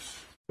cards.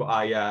 But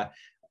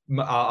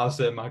I'll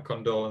say my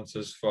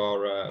condolences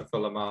for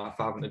Lamar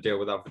for having to deal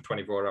with that for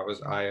 24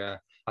 hours. I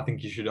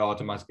think you should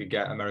automatically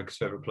get America's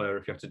favorite player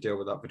if you have to deal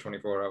with that for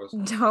 24 hours.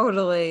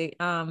 Totally.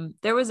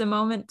 There was a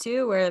moment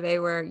too where they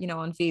were,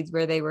 on feeds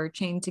where they were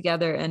chained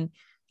together, and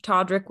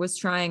Todrick was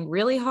trying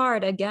really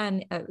hard.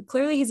 Again,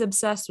 clearly he's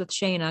obsessed with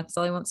Shayna because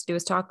all he wants to do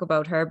is talk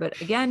about her. But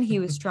again, he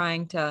was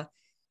trying to,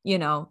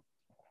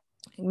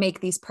 make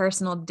these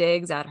personal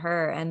digs at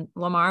her, and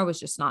Lamar was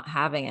just not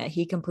having it.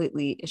 He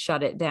completely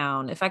shut it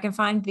down. If I can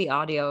find the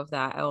audio of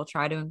that, I will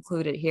try to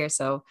include it here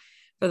so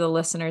for the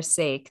listeners'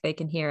 sake they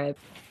can hear it.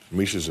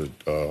 Misha's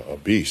a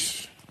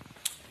beast.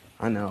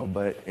 I know,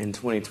 but in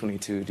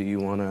 2022, do you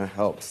want to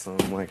help some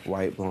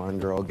white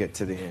blonde girl get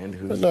to the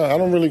end? No, I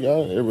don't really.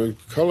 The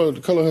color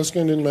of her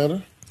skin didn't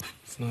matter.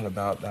 It's not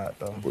about that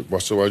though.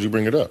 So why'd you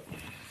bring it up?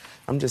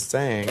 I'm just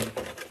saying,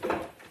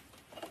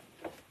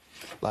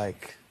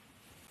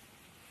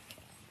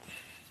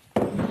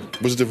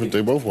 What's the difference?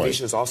 They both white.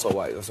 Misha's also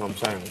white. That's what I'm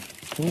saying.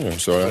 Yeah,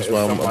 so that's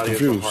why I'm confused.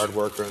 Somebody is a hard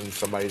worker and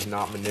somebody's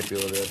not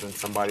manipulative and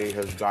somebody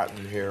has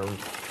gotten here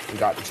and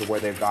gotten to where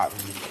they've gotten.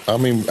 I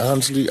mean,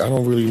 honestly, I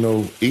don't really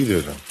know either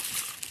of them.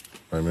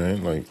 I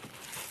mean,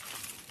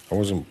 I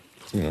wasn't,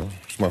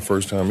 it's my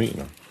first time meeting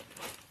them.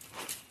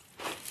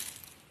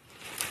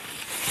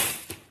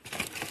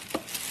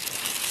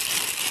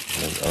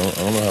 I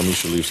don't know how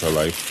Misha lives her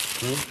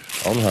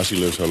life. I don't know how she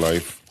lives her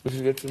life. We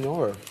should get to know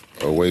her.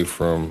 Away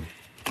from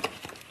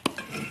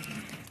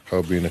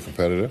her being a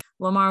competitor.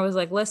 Lamar was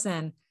like,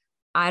 listen,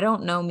 I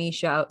don't know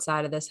Misha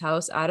outside of this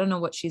house. I don't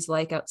know what she's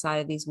like outside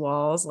of these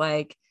walls.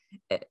 Why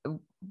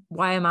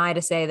am I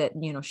to say that,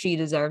 she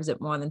deserves it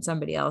more than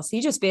somebody else?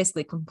 He just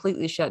basically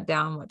completely shut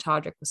down what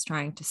Todrick was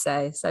trying to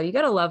say. So you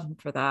got to love him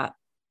for that.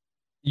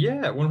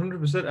 Yeah,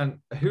 100%. And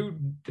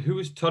who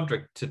is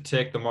Todrick to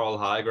take the moral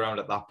high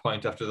ground at that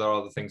point after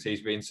all the things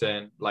he's been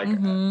saying? I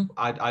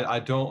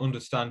don't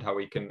understand how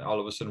he can all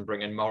of a sudden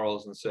bring in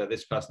morals and say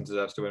this person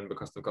deserves to win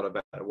because they've got a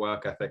better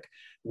work ethic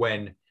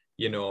when,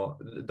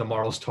 the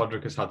morals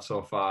Todrick has had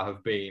so far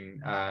have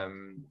been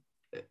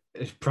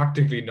is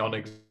practically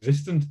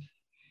non-existent.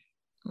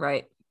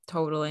 Right.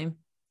 Totally.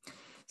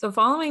 So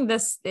following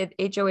this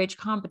HOH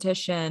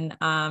competition,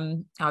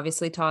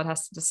 obviously Todd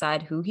has to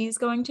decide who he's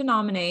going to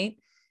nominate.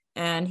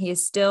 And he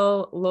is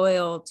still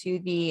loyal to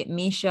the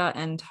Misha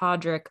and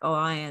Todrick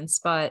alliance,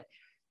 but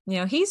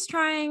he's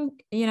trying,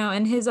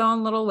 in his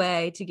own little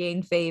way to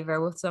gain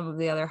favor with some of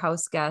the other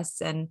house guests,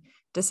 and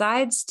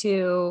decides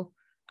to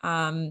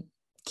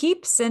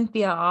keep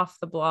Cynthia off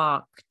the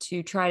block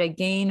to try to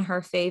gain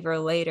her favor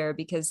later,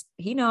 because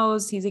he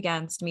knows he's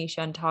against Misha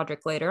and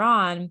Todrick later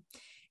on.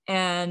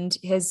 And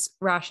his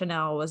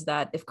rationale was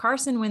that if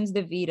Carson wins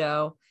the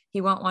veto, he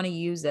won't want to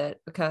use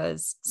it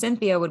because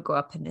Cynthia would go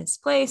up in his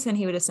place and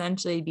he would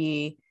essentially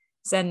be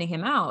sending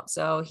him out.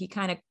 So he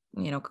kind of,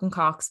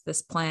 concocts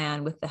this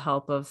plan with the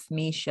help of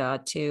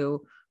Misha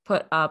to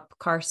put up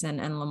Carson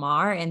and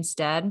Lamar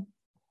instead.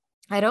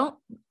 I don't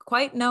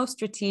quite know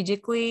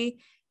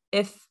strategically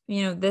if,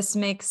 this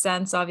makes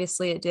sense.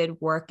 Obviously, it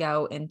did work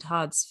out in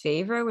Todd's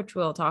favor, which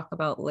we'll talk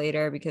about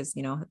later because,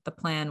 the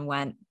plan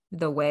went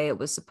the way it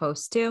was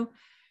supposed to.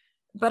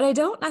 But I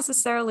don't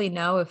necessarily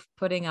know if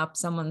putting up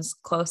someone's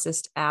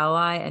closest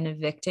ally and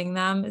evicting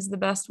them is the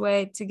best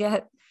way to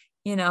get,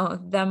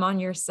 them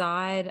on your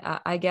side.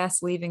 I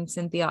guess leaving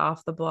Cynthia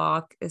off the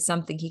block is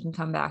something he can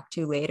come back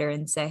to later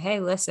and say, hey,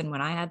 listen,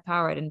 when I had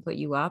power, I didn't put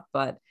you up,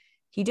 but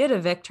he did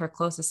evict her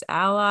closest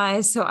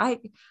ally. So I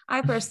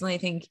personally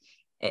think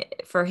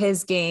for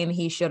his game,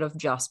 he should have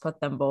just put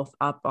them both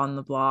up on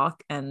the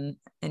block and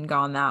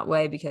gone that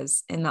way,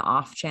 because in the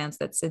off chance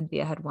that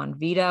Cynthia had won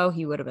veto,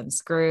 he would have been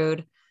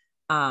screwed.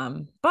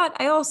 But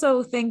I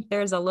also think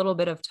there's a little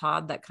bit of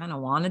Todd that kind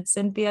of wanted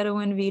Cynthia to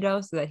win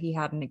veto so that he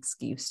had an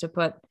excuse to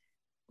put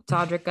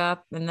Todrick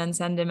up and then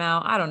send him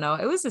out. I don't know.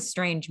 It was a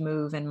strange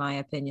move, in my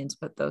opinion, to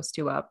put those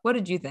two up. What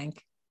did you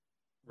think?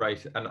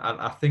 Right. And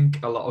I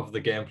think a lot of the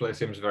gameplay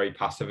seems very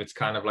passive. It's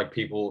kind of like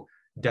people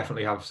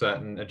definitely have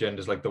certain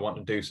agendas, like they want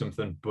to do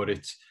something, but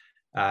it's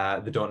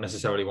they don't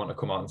necessarily want to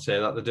come out and say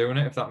that they're doing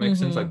it, if that makes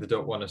sense. Like they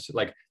don't want to,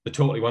 like they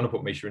totally want to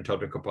put Misha and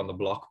Todrick up on the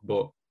block,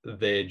 but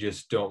they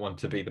just don't want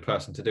to be the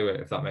person to do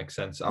it, if that makes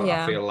sense.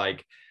 I feel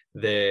like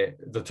they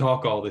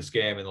talk all this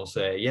game and they'll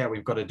say, yeah,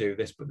 we've got to do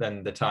this, but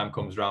then the time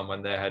comes around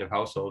when they're head of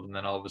household and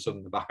then all of a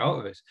sudden they're back out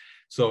of it.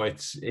 So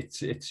it's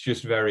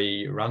just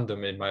very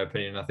random, in my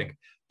opinion. I think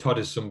Todd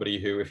is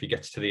somebody who, if he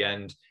gets to the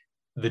end,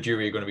 the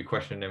jury are going to be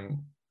questioning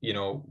him. You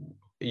know,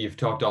 you've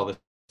talked all this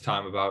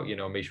time about, you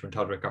know, Misha and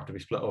Todrick have to be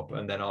split up,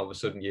 and then all of a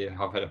sudden you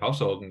have head of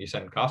household and you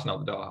send Carson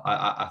out the door.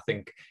 I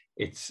think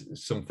it's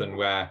something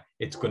where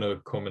it's going to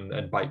come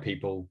and bite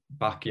people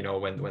back, you know,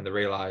 when they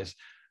realize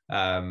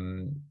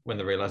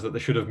that they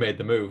should have made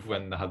the move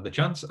when they had the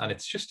chance. And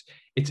it's just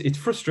it's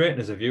frustrating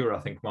as a viewer, I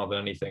think, more than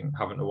anything,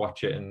 having to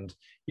watch it. And,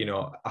 you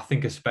know, I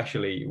think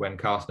especially when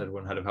Carson had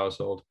won head of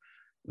household,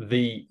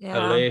 the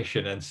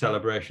elation and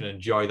celebration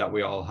and joy that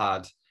we all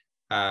had.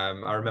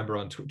 I remember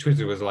on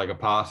Twitter was like a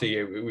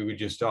party. We were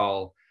just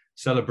all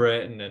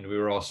celebrating and we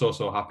were all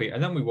so happy.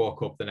 And then we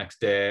woke up the next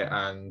day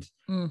and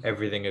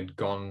everything had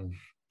gone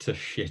to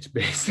shit,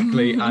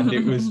 basically. And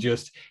it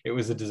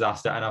was a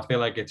disaster. And I feel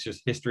like it's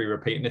just history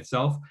repeating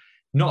itself.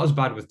 Not as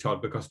bad with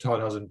Todd, because Todd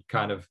hasn't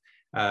kind of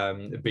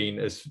been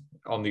as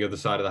on the other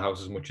side of the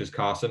house as much as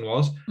Carson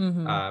was.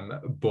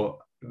 But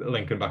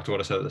linking back to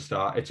what I said at the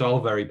start, it's all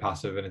very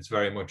passive and it's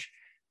very much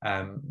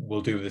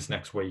we'll do this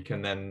next week,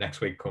 and then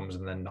next week comes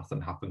and then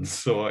nothing happens.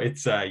 So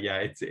it's not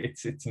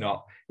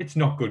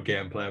good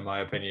gameplay, in my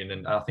opinion.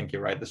 And I think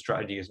you're right, the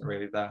strategy isn't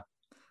really there.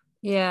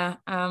 Yeah.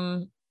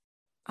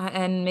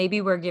 And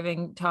maybe we're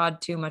giving Todd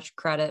too much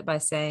credit by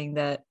saying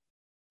that,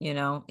 you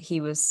know,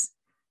 he was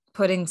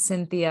putting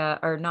Cynthia,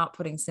 or not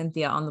putting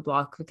Cynthia on the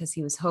block because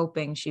he was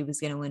hoping she was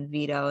going to win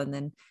veto and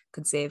then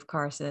could save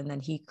Carson, and then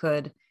he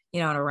could,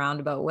 you know, in a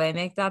roundabout way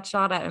make that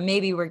shot.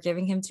 Maybe we're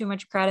giving him too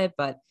much credit,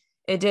 but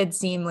it did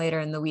seem later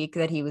in the week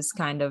that he was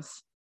kind of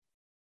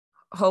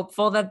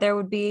hopeful that there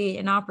would be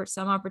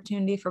some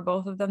opportunity for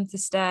both of them to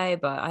stay,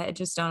 but I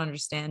just don't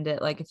understand it.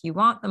 Like, if you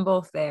want them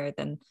both there,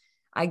 then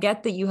I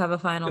get that you have a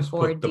Final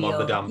Four put them deal. on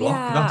the damn block.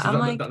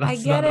 Yeah, I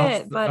get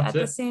it, but at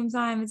the same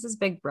time, it's his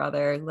big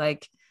brother.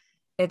 Like,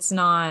 it's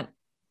not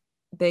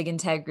big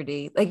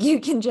integrity. Like, you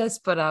can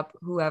just put up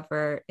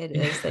whoever it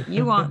is that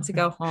you want to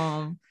go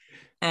home,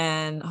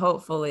 and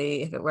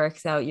hopefully, if it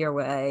works out your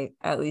way,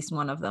 at least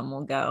one of them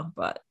will go.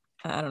 But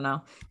I don't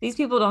know. These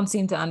people don't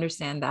seem to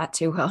understand that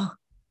too well.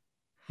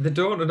 They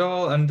don't at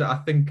all. And I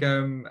think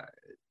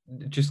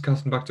just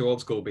casting back to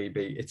old school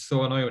BB, it's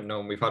so annoying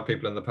knowing we've had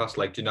people in the past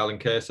like Janelle and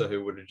Kesa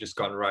who would have just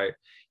gone, right,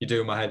 you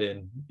do my head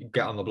in,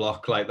 get on the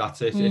block, like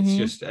that's it. It's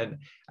just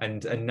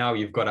and now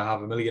you've got to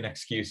have a million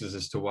excuses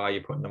as to why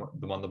you're putting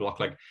them on the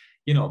block. Like,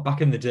 you know, back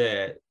in the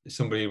day,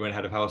 somebody went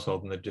head of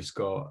household and they'd just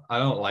go, I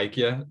don't like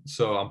you,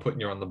 so I'm putting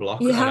you on the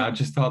block. And I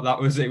just thought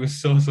it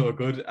was so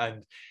good.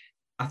 And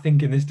I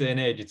think in this day and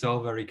age, it's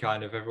all very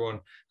kind of,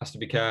 everyone has to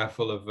be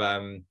careful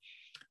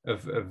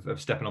of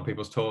stepping on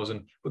people's toes.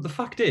 But the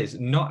fact is,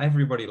 not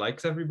everybody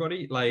likes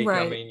everybody. Like,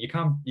 right. I mean, you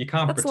can't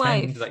That's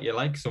pretend life. That you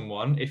like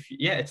someone.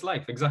 It's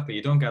life, exactly.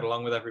 You don't get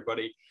along with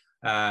everybody.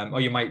 Or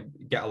you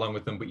might get along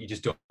with them, but you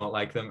just don't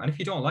like them. And if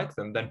you don't like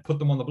them, then put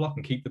them on the block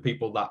and keep the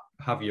people that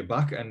have your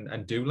back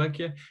and do like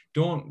you.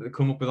 Don't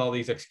come up with all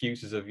these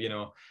excuses of, you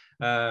know,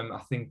 I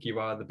think you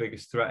are the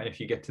biggest threat, and if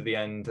you get to the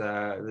end,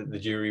 the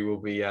jury will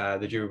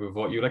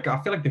vote you. Like,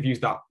 I feel like they've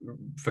used that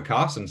for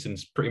Carson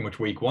since pretty much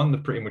week one.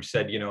 They've pretty much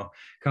said, you know,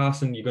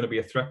 Carson, you're going to be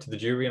a threat to the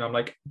jury, and I'm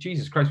like,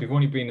 Jesus Christ, we've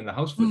only been in the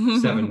house for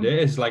 7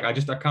 days. Like, I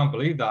can't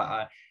believe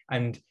that.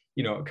 And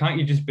you know, can't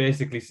you just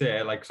basically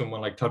say, like someone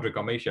like Todrick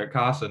or Misha,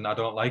 Carson, I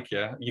don't like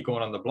you, you're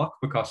going on the block?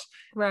 Because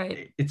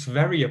it's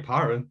very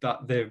apparent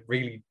that they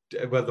really,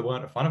 well, they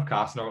weren't a fan of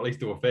Carson, or at least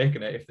they were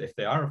faking it if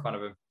they are a fan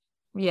of him.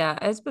 Yeah,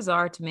 it's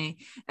bizarre to me.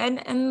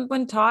 And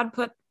when Todd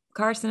put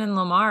Carson and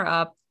Lamar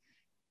up,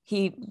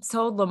 he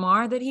told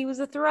Lamar that he was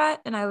a threat.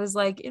 And I was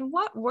like, in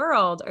what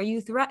world are you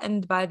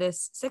threatened by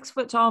this 6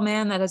 foot tall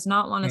man that has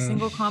not won a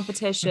single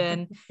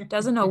competition,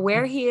 doesn't know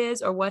where he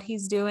is or what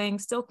he's doing,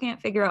 still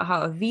can't figure out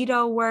how a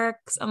veto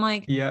works? I'm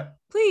like,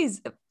 please,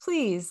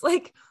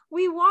 like,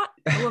 we want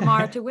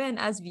Lamar to win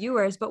as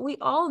viewers, but we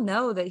all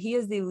know that he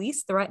is the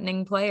least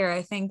threatening player,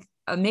 I think,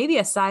 maybe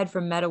aside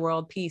from Meta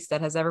World Peace,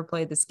 that has ever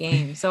played this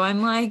game. So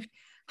I'm like,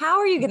 how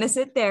are you going to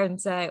sit there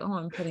and say, oh,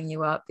 I'm putting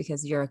you up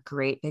because you're a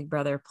great Big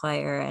Brother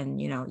player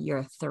and, you know, you're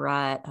a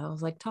threat? I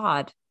was like,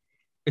 Todd,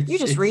 you're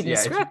just reading the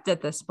script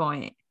at this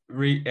point.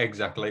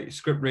 Exactly.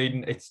 Script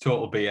reading, it's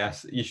total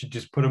BS. You should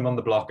just put them on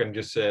the block and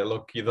just say,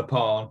 look, you're the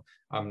pawn.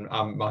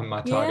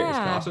 My target is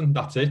Yeah. Carson.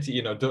 That's it.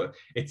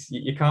 It's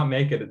you can't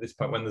make it at this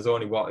point when there's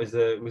only was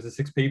there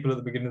 6 people at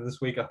the beginning of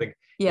this week? I think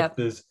Yep.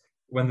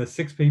 when there's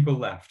 6 people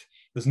left,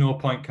 there's no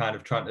point kind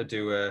of trying to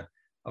do a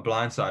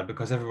blindside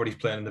because everybody's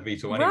playing in the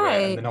veto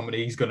anyway, and the Right.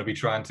 nominee's going to be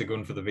trying to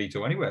gun for the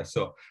veto anyway.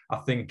 So I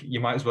think you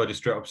might as well just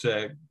straight up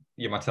say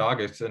you're my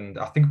target, and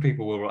I think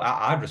people will.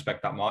 I'd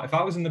respect that more if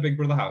I was in the Big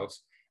Brother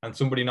house and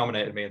somebody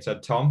nominated me and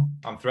said, Tom,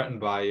 I'm threatened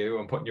by you.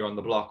 I'm putting you on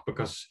the block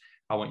because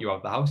I want you out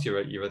of the house.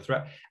 You're a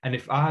threat. And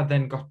if I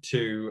then got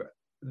to,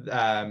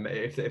 then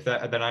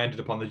I ended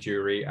up on the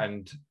jury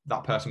and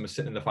that person was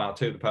sitting in the final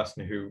two, the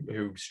person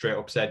who straight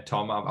up said,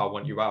 Tom, I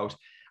want you out.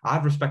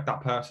 I'd respect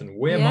that person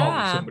way more than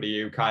Yeah. somebody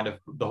who kind of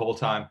the whole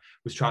time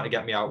was trying to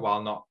get me out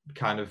while not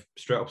kind of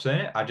straight up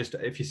saying it.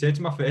 If you say it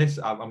to my face,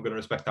 I'm going to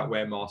respect that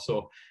way more.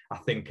 So I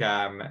think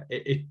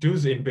it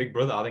does in Big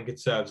Brother. I think it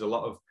serves a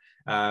lot of,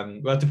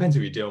 well, it depends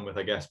who you're dealing with,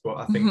 I guess, but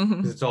I think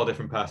because it's all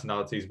different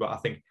personalities, but I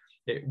think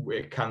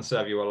it can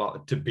serve you a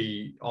lot to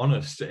be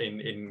honest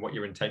in what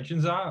your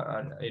intentions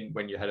are and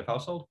when you're head of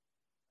household.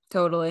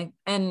 Totally.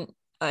 And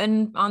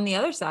on the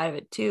other side of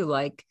it too,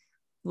 like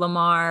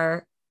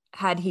Lamar,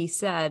 had he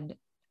said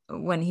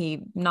when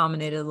he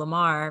nominated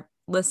Lamar,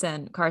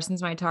 listen,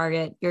 Carson's my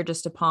target, you're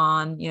just a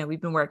pawn, we've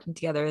been working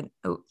together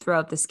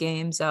throughout this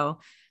game, so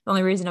the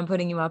only reason I'm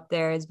putting you up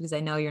there is because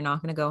I know you're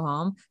not going to go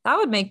home. That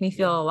would make me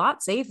feel a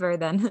lot safer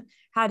than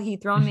had he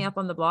thrown me up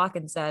on the block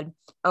and said,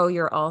 oh,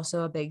 you're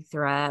also a big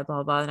threat,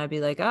 blah, blah. And I'd be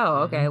like,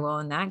 oh, okay, well,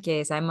 in that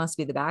case, I must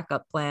be the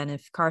backup plan.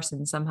 If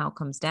Carson somehow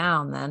comes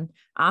down, then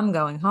I'm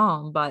going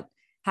home. But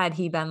had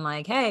he been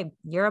like, hey,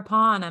 you're a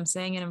pawn, I'm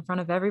saying it in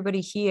front of everybody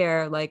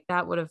here, like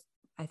that would have,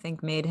 I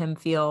think, made him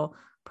feel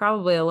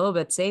probably a little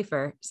bit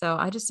safer. So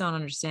I just don't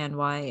understand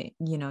why,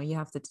 you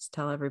have to just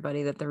tell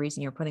everybody that the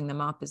reason you're putting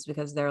them up is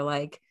because they're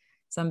like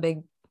some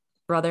big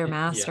brother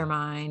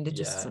mastermind. It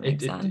just doesn't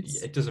make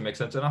sense. It doesn't make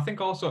sense. And I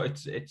think also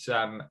it's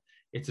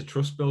a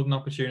trust building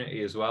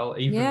opportunity as well.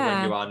 Even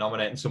when you are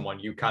nominating someone,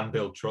 you can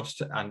build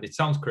trust. And it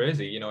sounds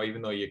crazy,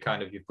 even though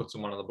you've put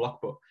someone on the block,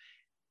 but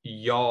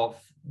your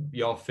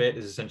fate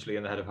is essentially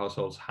in the head of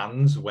household's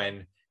hands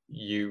when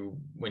you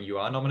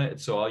are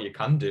nominated. So all you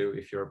can do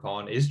if you're a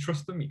pawn is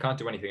trust them. You can't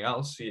do anything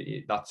else.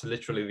 That's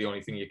literally the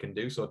only thing you can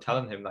do. So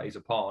telling him that he's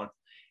a pawn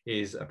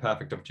is a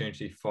perfect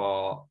opportunity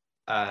for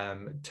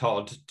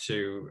Todd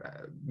to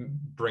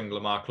bring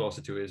Lamar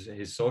closer to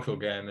his social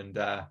game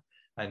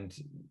and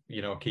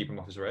keep him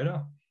off his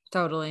radar.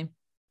 Totally.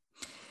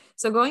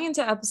 So going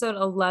into episode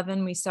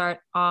 11, we start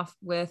off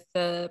with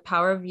the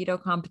power veto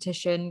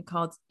competition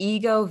called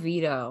Ego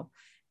Veto.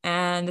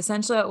 And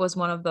essentially it was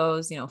one of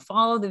those,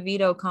 follow the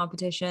veto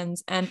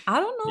competitions. And I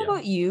don't know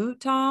about you,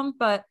 Tom,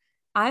 but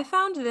I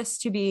found this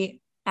to be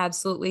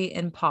absolutely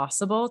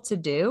impossible to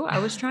do. I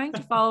was trying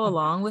to follow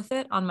along with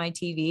it on my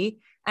TV,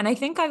 and I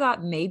think I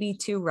got maybe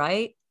 2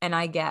 right, and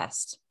I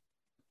guessed.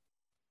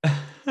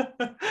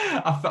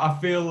 I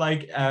feel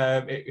like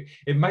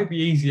it might be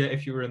easier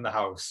if you were in the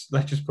house.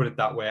 Let's just put it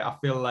that way. I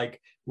feel like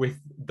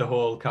with the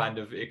whole kind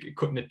of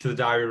cutting it to the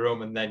diary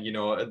room and then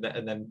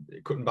and then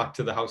cutting back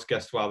to the house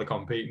guests while they're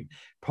competing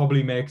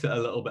probably makes it a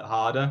little bit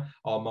harder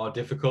or more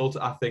difficult.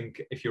 I think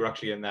if you're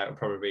actually in there, it would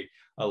probably be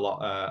a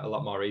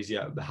lot more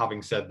easier.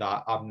 Having said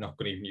that, I'm not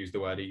going to even use the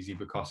word easy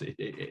because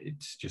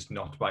it's just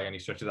not by any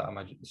stretch of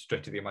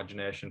the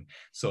imagination.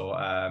 So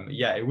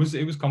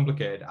it was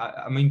complicated.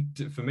 I mean,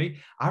 for me,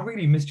 I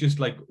really miss just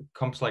like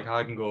comps like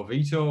hide and go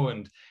veto,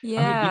 and I mean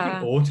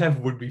even OTEV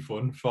would be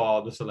fun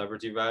for the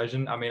celebrity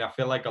version. I mean, I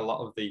feel like a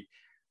lot of the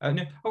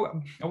I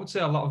would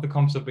say a lot of the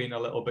comps have been a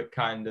little bit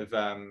kind of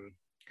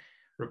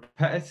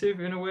repetitive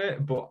in a way,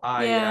 but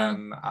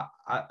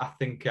I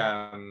think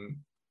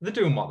they're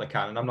doing what they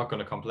can, and I'm not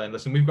going to complain.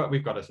 Listen, we've got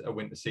a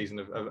winter season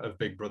of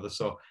Big Brother,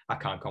 so I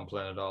can't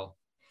complain at all.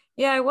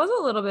 Yeah, I was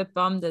a little bit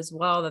bummed as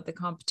well that the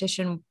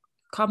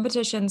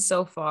competition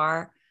so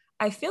far,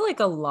 I feel like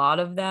a lot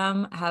of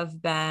them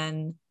have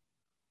been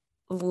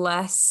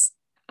less,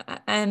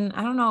 and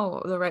I don't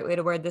know the right way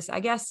to word this. I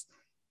guess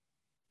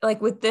like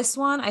with this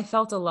one, I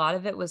felt a lot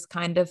of it was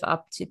kind of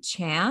up to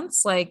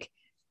chance, like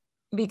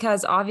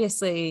because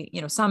obviously,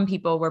 some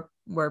people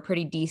were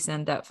pretty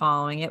decent at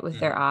following it with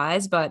their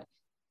eyes, but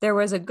there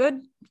was a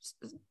good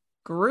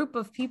group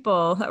of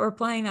people that were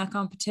playing that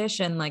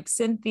competition, like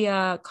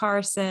Cynthia,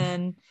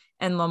 Carson,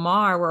 and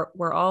Lamar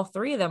were all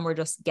 3 of them were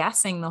just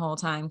guessing the whole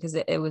time because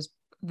it was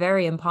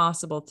very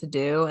impossible to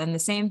do. And the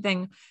same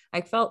thing,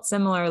 I felt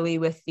similarly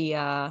with the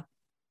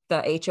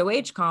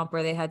HOH comp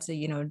where they had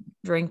to,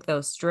 drink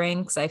those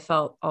drinks. I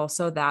felt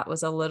also that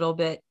was a little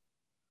bit,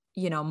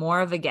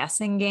 more of a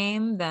guessing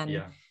game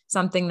than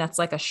something that's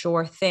like a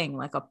sure thing,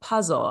 like a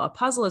puzzle. A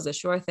puzzle is a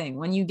sure thing.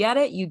 When you get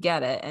it,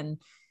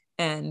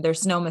 and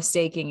there's no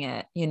mistaking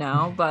it,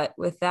 but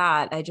with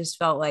that, I just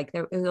felt like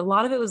a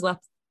lot of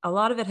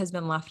it has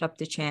been left up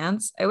to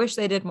chance. I wish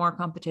they did more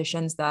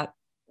competitions that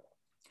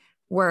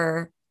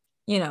were,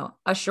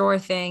 a sure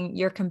thing.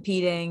 You're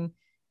competing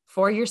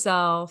for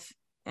yourself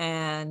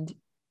and,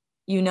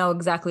 you know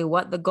exactly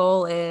what the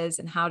goal is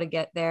and how to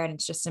get there. And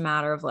it's just a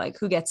matter of like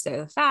who gets there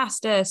the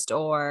fastest,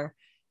 or,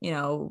 you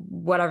know,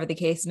 whatever the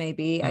case may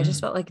be. I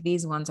just felt like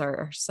these ones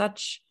are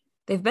such,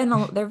 there've been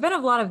a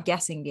lot of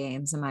guessing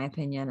games in my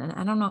opinion. And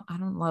I don't know, I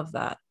don't love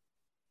that.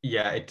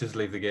 Yeah, it does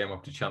leave the game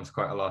up to chance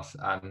quite a lot.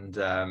 And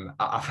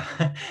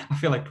I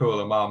feel like poor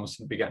Lamar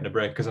mustn't be getting a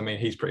break, because I mean,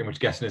 he's pretty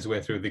much guessing his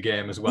way through the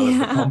game as well as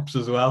the comps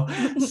as well.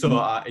 So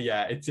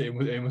yeah,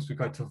 it must be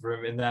quite tough for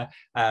him in there.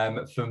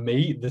 For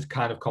me, the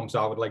kind of comps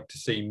I would like to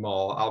see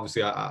more.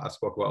 Obviously, I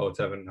spoke about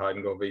 07, hide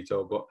and go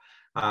veto, but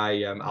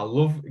I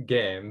love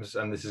games,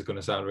 and this is going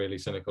to sound really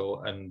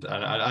cynical, and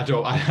I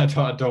don't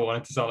want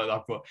it to sound like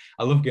that, but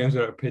I love games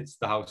where it pits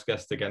the house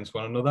guests against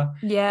one another.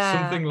 Yeah.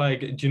 Something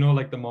like, do you know,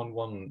 like the Mon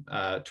 1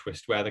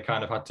 twist where they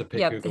kind of had to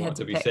pick who they want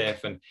to be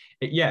safe, and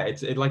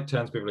it like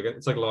turns people against.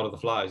 It's like Lord of the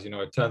Flies, you know,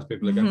 it turns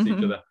people against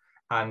each other.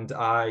 And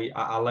I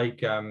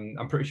like,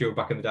 I'm pretty sure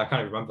back in the day, I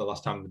can't even remember the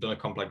last time they've done a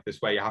comp like this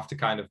where you have to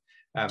kind of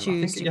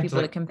choose two people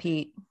to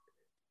compete.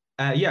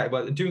 Yeah,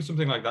 well, doing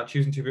something like that,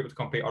 choosing two people to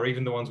compete, or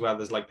even the ones where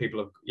there's like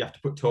you have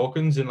to put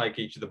tokens in like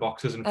each of the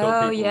boxes and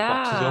fill people's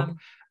boxes up.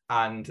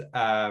 And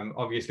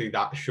obviously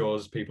that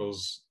shows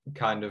people's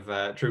kind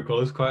of true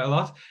colors quite a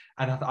lot.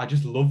 And I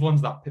just love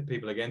ones that pit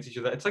people against each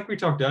other. It's like we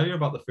talked earlier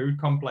about the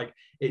food comp, like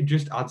it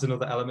just adds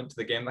another element to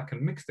the game that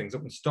can mix things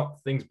up and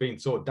stop things being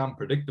so damn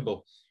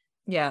predictable.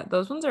 Yeah,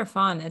 those ones are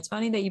fun. It's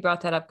funny that you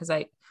brought that up,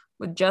 because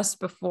just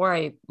before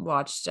I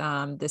watched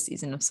this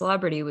season of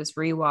Celebrity was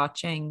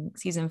rewatching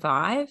season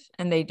 5,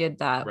 and they did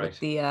that with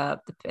the I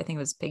think it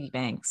was piggy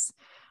banks.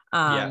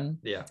 And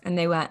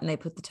they went and they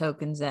put the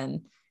tokens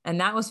in,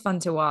 and that was fun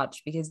to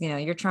watch, because you know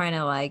you're trying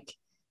to like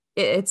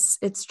it's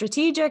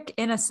strategic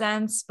in a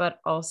sense, but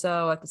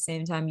also at the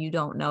same time you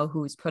don't know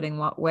who's putting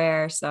what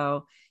where,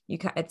 so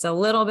it's a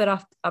little bit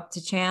up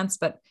to chance,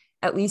 but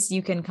at least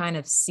you can kind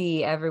of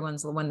see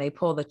everyone's, when they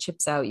pull the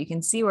chips out, you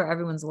can see where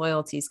everyone's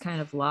loyalties kind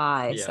of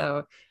lie. Yeah.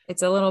 So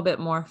it's a little bit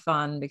more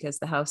fun because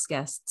the house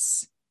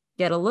guests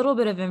get a little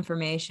bit of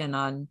information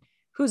on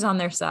who's on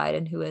their side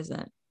and who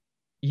isn't.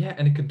 Yeah,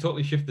 and it can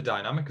totally shift the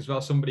dynamic as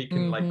well. Somebody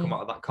can like come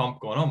out of that comp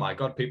going, oh my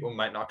God, people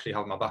might not actually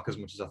have my back as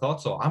much as I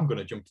thought, so I'm going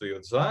to jump to the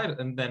other side.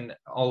 And then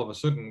all of a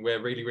sudden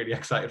we're really, really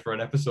excited for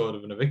an episode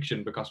of an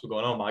eviction, because we're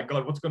going, oh my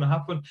God, what's going to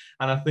happen?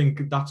 And I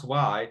think that's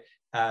why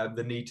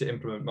the need to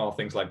implement more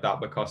things like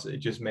that, because it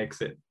just makes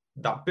it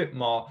that bit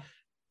more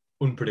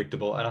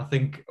unpredictable. And I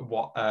think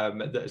what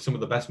some of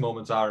the best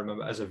moments I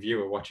remember as a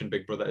viewer watching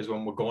Big Brother is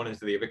when we're going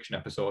into the eviction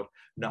episode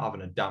not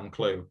having a damn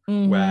clue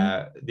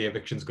where the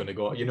eviction's going to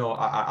go. You know,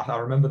 I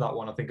remember that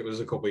one. I think it was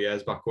a couple of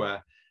years back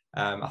where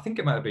I think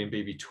it might have been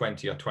BB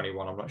 20 or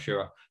 21, I'm not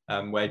sure,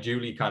 where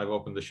Julie kind of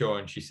opened the show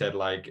and she said,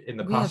 like, in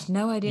the past, have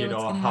no idea, you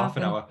know, half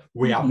an hour,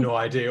 we have no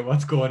idea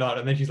what's going on.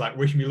 And then she's like,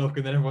 wish me luck.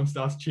 And then everyone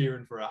starts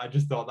cheering for her. I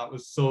just thought that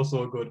was so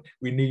good.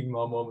 We need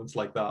more moments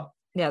like that.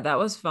 Yeah, that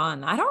was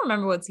fun. I don't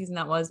remember what season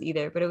that was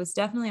either, but it was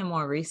definitely a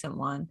more recent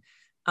one.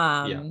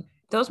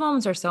 Those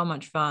moments are so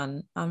much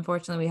fun.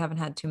 Unfortunately, we haven't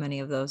had too many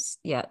of those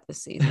yet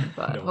this season,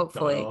 but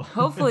No,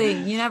 hopefully,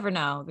 you never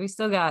know. We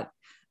still got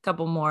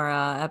couple more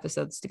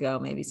episodes to go.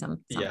 Maybe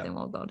something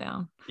will go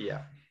down.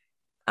 Yeah.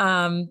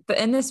 But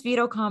in this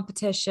veto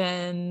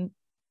competition,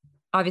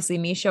 obviously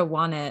Misha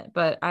won it,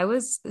 but I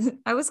was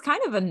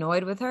kind of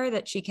annoyed with her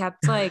that she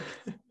kept like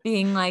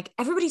being like,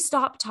 everybody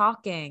stop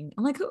talking.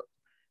 I'm like,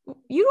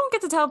 you don't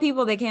get to tell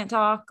people they can't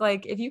talk.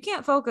 Like, if you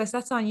can't focus,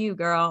 that's on you,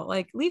 girl.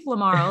 Like, leave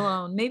Lamar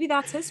alone. Maybe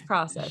that's his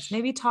process.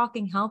 Maybe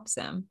talking helps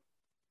him.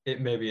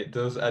 Maybe it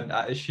does, and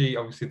she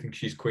obviously thinks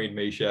she's Queen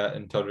Misha,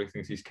 and Todrick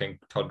thinks he's King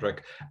Todrick,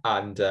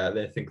 and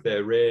they think they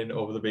reign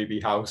over the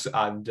BB house,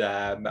 and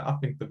I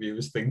think the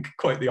viewers think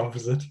quite the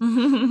opposite.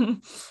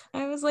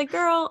 I was like,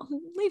 girl,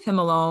 leave him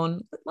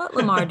alone. Let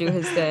Lamar do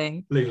his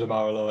thing. Leave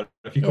Lamar alone.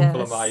 If you come for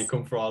Lamar, you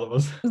come for all of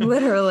us.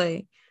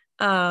 Literally.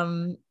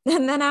 And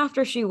then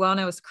after she won,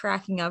 I was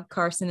cracking up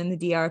Carson in the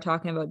DR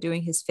talking about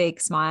doing his fake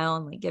smile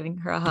and like giving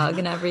her a hug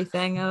and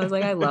everything. I was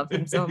like, I love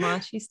him so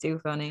much. He's too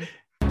funny.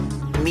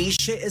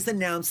 Misha is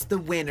announced the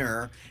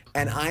winner,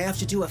 and I have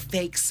to do a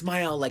fake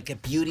smile like a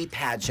beauty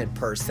pageant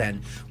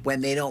person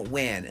when they don't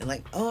win. And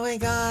like, oh my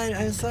God,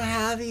 I'm so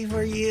happy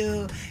for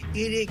you.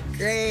 You did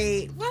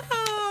great.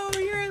 Wow,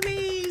 you're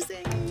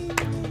amazing.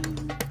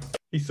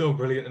 He's so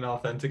brilliant and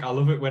authentic. I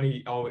love it when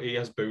he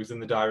has booze in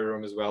the diary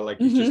room as well. Like,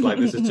 he's just like,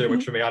 this is too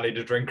much for me. I need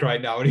a drink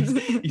right now. And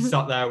he's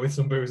sat there with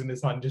some booze in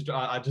his hand.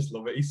 I just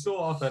love it. He's so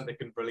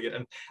authentic and brilliant.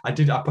 And I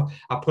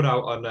put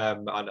out on,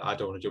 I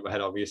don't want to jump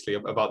ahead, obviously,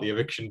 about the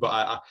eviction,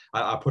 but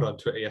I put on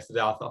Twitter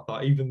yesterday. I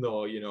thought, even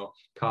though, you know,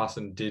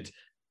 Carson did,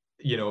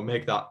 you know,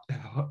 make that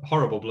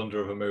horrible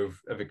blunder of a move,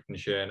 evicting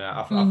Shayna,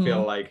 I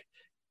feel like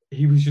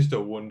he was just a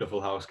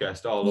wonderful house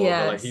guest all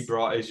over. Like, he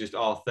brought his just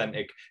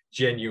authentic,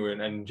 genuine,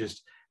 and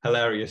just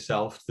hilarious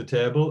self to the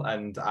table,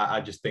 and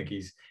I just think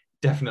he's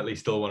definitely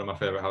still one of my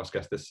favorite house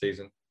guests this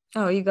season.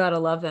 Oh, you gotta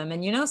love him.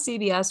 And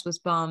CBS was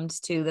bummed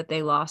too that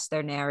they lost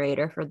their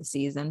narrator for the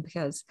season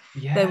because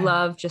they Yeah.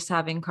 love just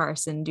having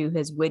Carson do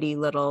his witty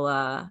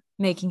little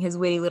making his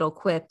witty little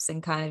quips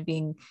and kind of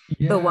being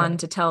the Yeah. one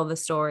to tell the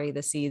story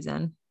this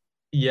season.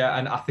 Yeah,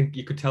 and I think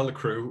you could tell the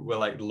crew were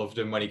like loved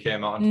him when he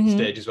came out onto the Mm-hmm.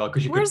 stage as well.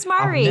 Because you could, Where's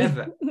Murray?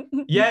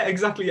 yeah,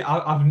 exactly.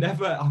 I've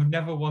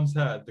never once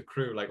heard the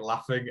crew like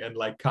laughing and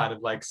like kind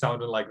of like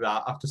sounding like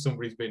that after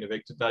somebody's been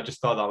evicted. I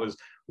just thought that was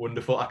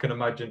wonderful. I can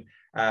imagine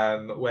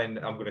when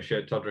I'm going to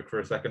share Todrick for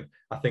a second.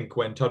 I think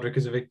when Todrick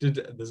is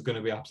evicted, there's going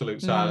to be absolute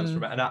silence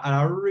from it. And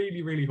I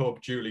really, really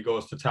hope Julie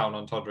goes to town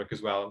on Todrick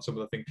as well. And some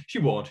of the things she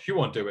won't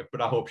do it, but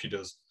I hope she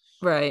does.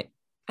 Right.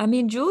 I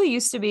mean, Julie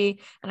used to be,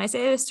 and I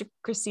say this to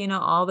Christina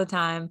all the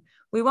time,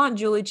 we want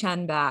Julie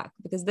Chen back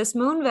because this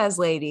Moonves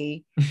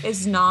lady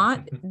is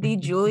not the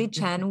Julie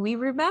Chen we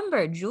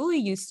remember. Julie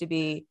used to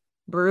be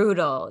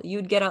brutal.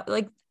 You'd get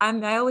like,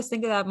 I always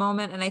think of that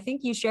moment, and I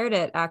think you shared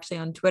it actually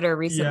on Twitter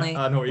recently.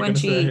 Yeah, I know what you're when going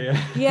to she, say.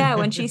 Yeah. yeah,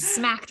 when she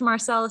smacked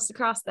Marcellus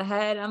across the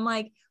head. I'm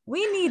like,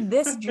 we need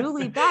this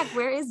Julie back.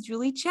 Where is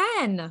Julie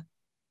Chen?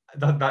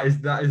 That is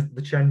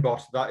the Chen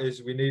bot. That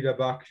is, we need her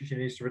back. She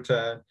needs to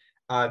return.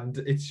 And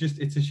it's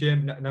a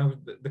shame now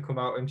they come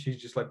out and she's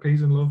just like,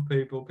 peace and love,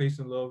 people, peace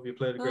and love. You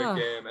played a great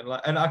game,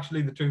 and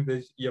actually the truth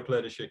is you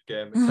played a shit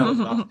game. Tell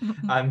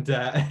them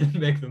that and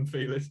make them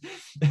feel it.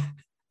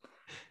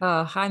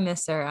 Oh, I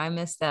miss her. I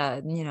miss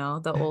that.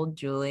 The old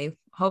Julie.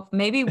 Hope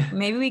maybe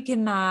we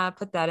can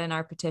put that in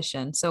our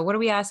petition. So what are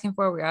we asking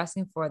for? We're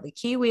asking for the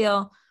key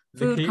wheel,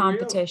 food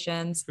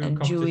competitions,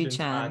 and Julie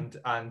Chen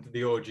and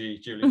the OG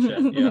Julie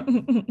Chen. Yeah.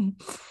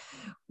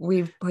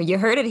 You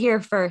heard it here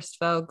first,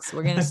 folks.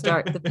 We're gonna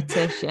start the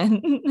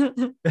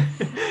petition.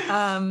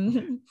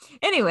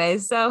 Anyway,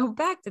 so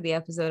back to the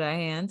episode at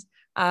hand.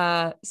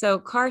 So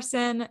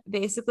Carson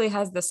basically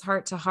has this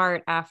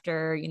heart-to-heart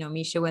after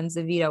Misha wins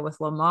the veto with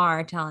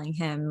Lamar, telling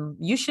him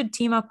you should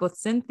team up with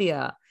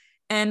Cynthia.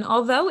 And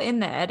although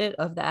in the edit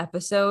of the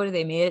episode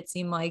they made it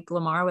seem like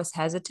Lamar was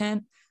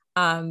hesitant,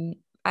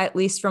 at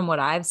least from what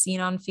I've seen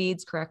on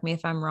feeds, correct me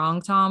if I'm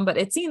wrong, Tom, but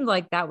it seemed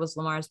like that was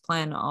Lamar's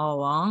plan all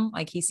along.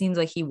 Like he seems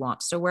like he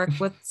wants to work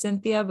with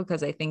Cynthia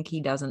because I think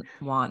he doesn't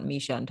want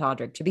Misha and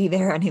Todrick to be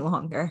there any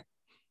longer.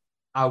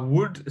 I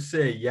would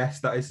say yes,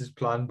 that is his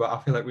plan, but I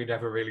feel like we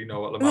never really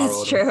know what Lamar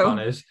Odom's plan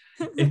is.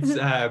 It's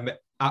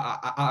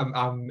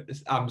I'm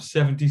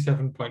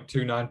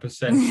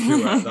 77.29%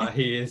 sure that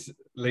he is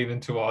leaning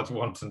towards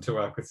wanting to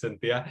work with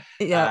Cynthia.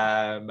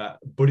 Yeah.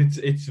 But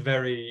it's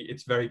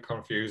very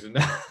confusing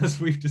as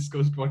we've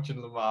discussed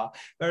watching Lamar.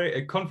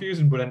 Very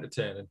confusing but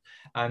entertaining.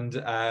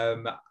 And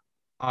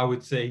I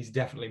would say he's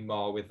definitely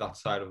more with that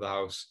side of the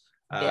house.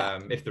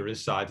 If there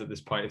is sides at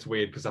this point, it's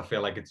weird because I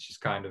feel like it's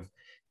just kind of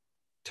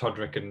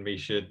Todrick and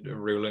Misha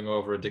ruling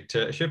over a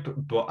dictatorship,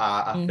 but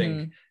I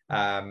think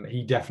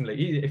he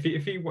definitely,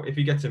 if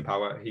he gets in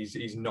power,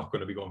 he's not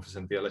going to be going for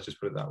Cynthia. Let's just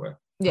put it that way.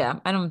 Yeah,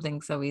 I don't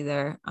think so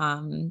either.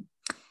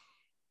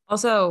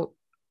 Also,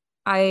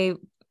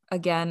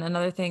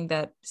 another thing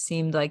that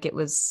seemed like it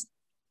was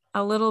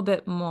a little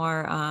bit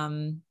more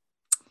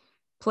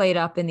played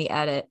up in the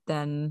edit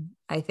than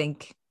I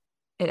think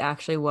it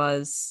actually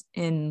was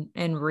in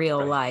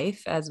real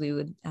life, as we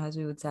would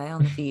say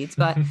on the feeds,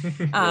 but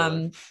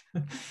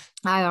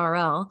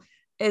IRL,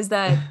 is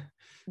that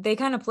they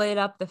kind of played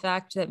up the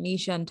fact that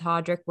Misha and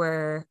Todrick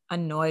were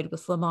annoyed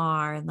with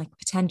Lamar and like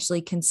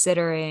potentially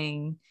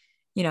considering,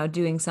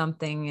 doing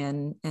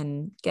something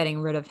and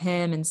getting rid of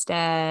him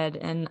instead.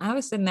 And I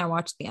was sitting there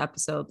watching the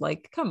episode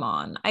like, come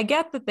on. I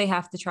get that they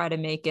have to try to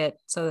make it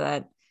so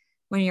that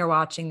when you're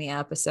watching the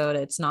episode,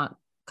 it's not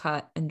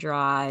cut and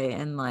dry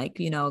and like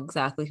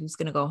exactly who's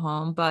going to go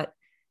home, but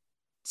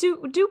do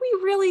we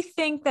really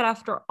think that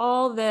after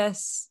all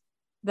this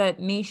that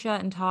Misha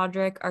and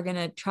Todrick are going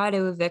to try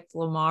to evict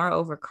Lamar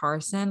over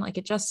Carson? Like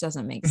it just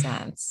doesn't make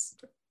sense.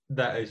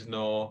 There is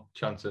no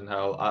chance in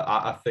hell.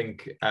 I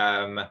think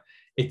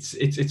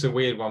it's a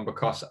weird one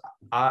because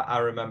I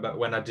remember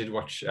when I did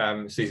watch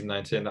season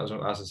 19, that was,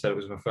 as I said, it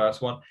was my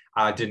first one.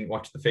 I didn't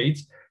watch the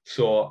feeds,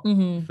 so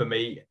for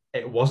me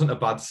it wasn't a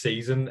bad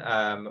season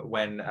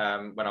when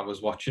I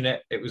was watching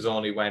it. It was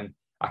only when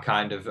I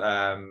kind of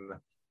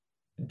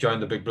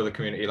joined the Big Brother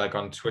community, like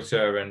on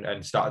Twitter,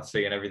 and started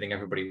seeing everything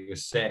everybody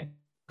was saying.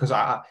 Because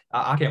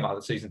I came out of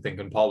the season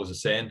thinking Paul was a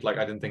saint. Like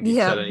I didn't think he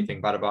said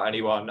anything bad about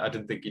anyone. I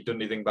didn't think he'd done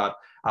anything bad.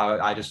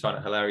 I just found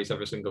it hilarious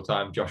every single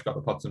time Josh got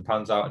the pots and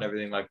pans out and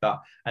everything like that.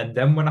 And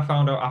then when I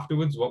found out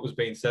afterwards what was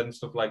being said and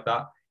stuff like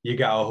that, you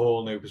get a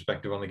whole new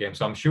perspective on the game.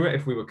 So I'm sure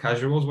if we were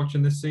casuals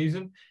watching this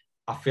season,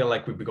 I feel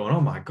like we'd be going,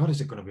 oh my God,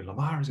 is it going to be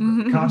Lamar? Is it going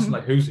to be Carson?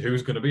 Like who's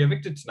going to be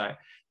evicted tonight?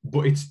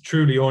 But it's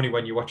truly only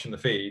when you're watching the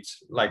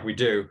feeds, like we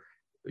do,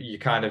 you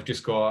kind of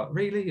just go,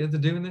 really? Are they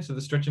doing this? Are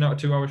they stretching out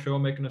a 2-hour show,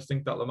 making us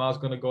think that Lamar's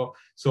going to go?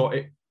 So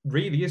it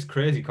really is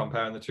crazy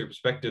comparing the two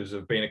perspectives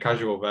of being a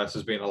casual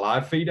versus being a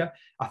live feeder.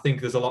 I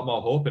think there's a lot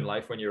more hope in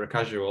life when you're a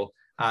casual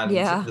and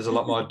Yeah. there's a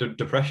lot more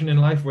depression in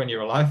life when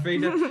you're a live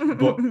feeder.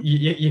 But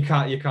you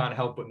can't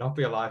help but not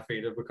be a live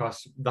feeder,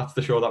 because that's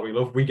the show that we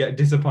love. We get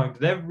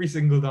disappointed every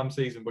single damn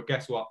season, but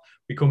guess what?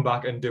 We come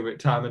back and do it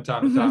time and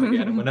time and time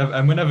again,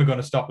 and we're never going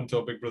to stop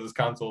until Big Brother's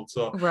cancelled.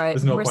 So Right.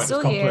 there's no We're point still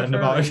us here complaining for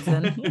a about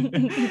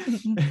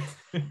reason.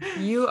 it.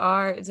 You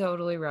are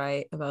totally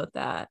right about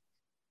that.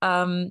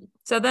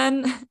 So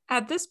then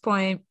at this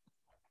point,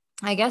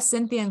 I guess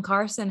Cynthia and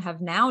Carson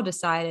have now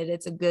decided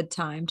it's a good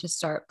time to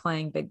start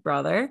playing Big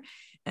Brother.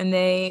 And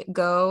they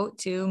go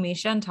to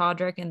Misha and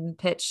Todrick and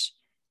pitch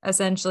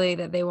essentially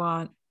that they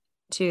want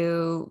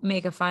to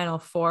make a final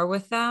four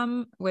with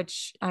them,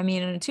 which I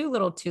mean, too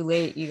little too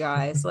late, you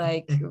guys.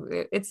 Like,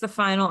 it's the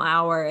final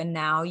hour and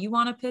now you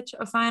want to pitch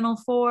a final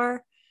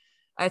four.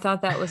 I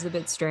thought that was a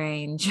bit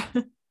strange.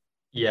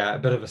 Yeah, a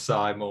bit of a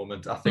sigh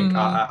moment. I think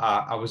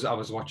I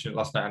was watching it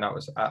last night,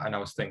 and I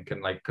was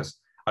thinking, like, because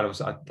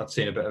I'd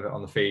seen a bit of it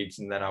on the feeds,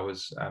 and then I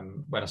was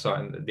when I saw it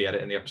in the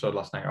edit in the episode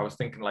last night, I was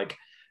thinking, like,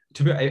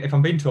 if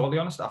I'm being totally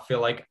honest, I feel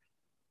like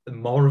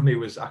more of me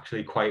was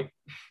actually quite,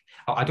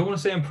 I don't want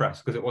to say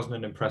impressed, because it wasn't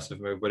an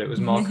impressive move, but it was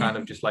more kind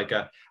of just like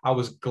I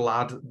was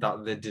glad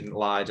that they didn't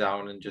lie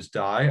down and just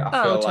die.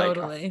 I feel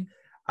totally. like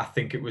I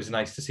think it was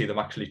nice to see them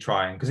actually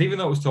trying, because even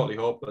though it was totally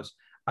hopeless,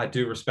 I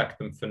do respect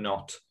them for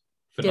not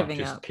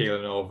just up.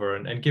 keeling over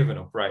and giving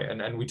up, right?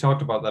 And we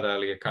talked about that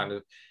earlier, kind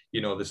of,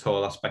 this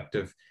whole aspect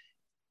of,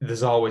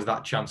 there's always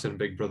that chance in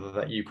Big Brother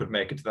that you could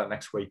make it to that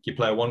next week. You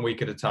play 1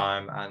 week at a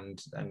time,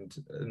 and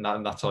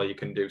that's all you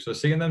can do. So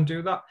seeing them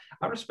do that,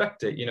 I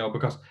respect it,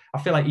 because I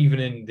feel like even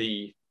in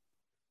the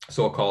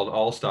so-called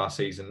All-Star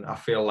season, I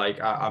feel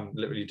like I'm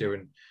literally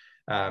doing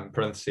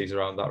parentheses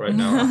around that right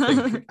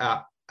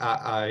now.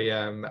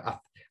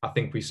 I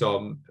think we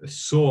saw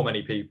so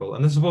many people,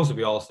 and they're supposed to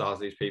be all-stars,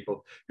 these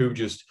people, who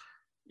just,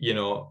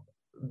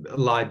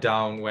 lied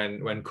down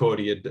when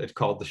Cody had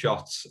called the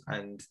shots,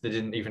 and they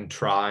didn't even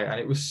try. And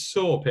it was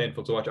so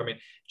painful to watch. I mean,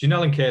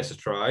 Janelle and Casey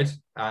tried,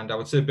 and I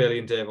would say Bailey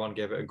and Davon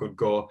gave it a good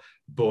go,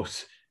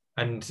 but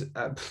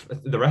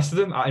the rest of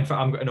them, in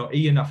fact,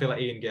 Ian, I feel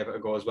like Ian gave it a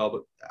go as well,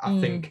 but I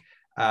think,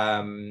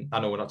 I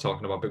know we're not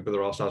talking about Big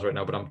Brother All-Stars right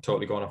now, but I'm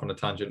totally going off on a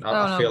tangent.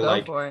 I feel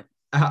like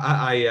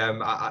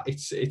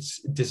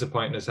it's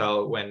disappointing as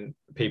hell when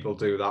people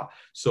do that.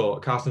 So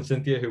Carson and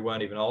Cynthia, who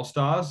weren't even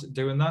all-stars,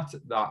 doing that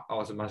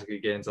automatically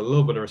gains a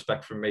little bit of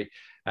respect from me,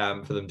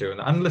 for them doing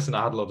that. And listen,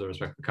 I had loads of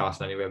respect for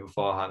Carson anyway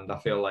beforehand. I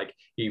feel like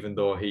even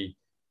though he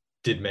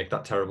did make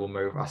that terrible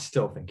move, I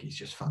still think he's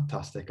just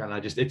fantastic, and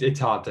it's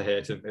hard to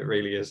hate him. It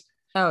really is.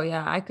 Oh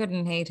yeah, I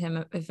couldn't hate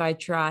him if I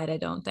tried, I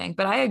don't think.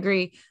 But I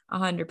agree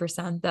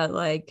 100% that,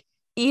 like,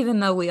 even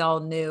though we all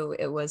knew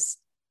it was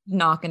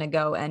not going to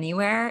go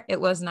anywhere, it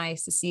was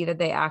nice to see that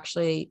they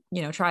actually,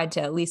 tried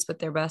to at least put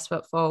their best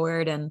foot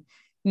forward and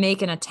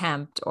make an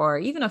attempt, or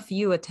even a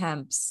few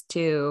attempts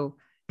to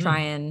try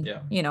and,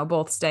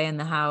 both stay in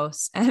the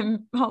house.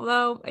 And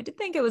although I did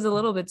think it was a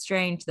little bit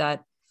strange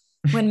that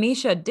when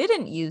Misha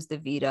didn't use the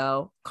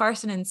veto,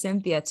 Carson and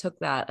Cynthia took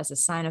that as a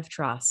sign of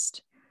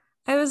trust.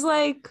 I was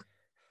like,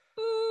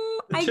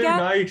 the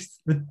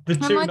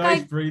too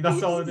nice breed.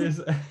 That's all it is.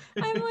 I'm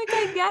like,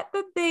 I get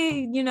that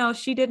they,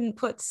 she didn't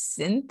put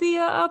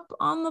Cynthia up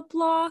on the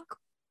block,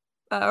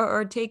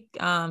 or take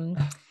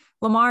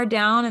Lamar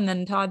down, and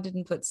then Todd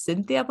didn't put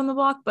Cynthia up on the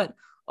block. But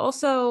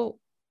also,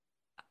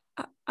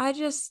 I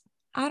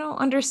don't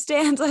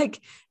understand.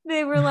 Like,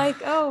 they were like,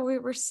 oh,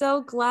 we're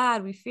so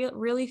glad. We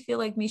really feel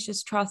like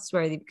Misha's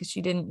trustworthy because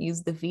she didn't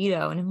use the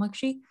veto. And I'm like,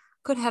 she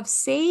could have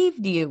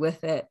saved you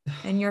with it,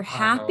 and you're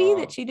happy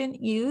that she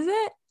didn't use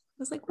it.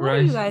 I was like, what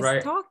are you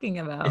guys talking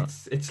about?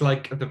 It's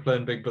like they're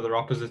playing Big Brother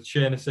opposite.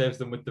 Shayna saves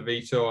them with the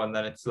veto, and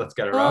then it's let's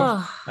get her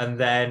out. And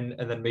then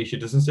Misha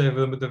doesn't save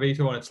them with the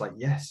veto, and it's like,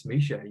 yes,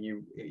 Misha,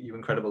 you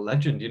incredible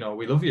legend.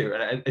 We love you.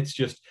 And it's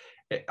just,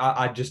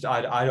 I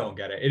don't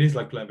get it. It is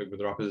like playing Big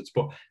Brother opposites,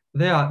 but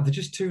they're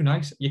just too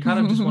nice. You kind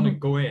of just want to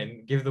go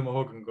in, give them a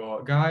hug, and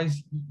go,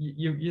 guys,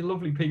 you're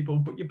lovely people,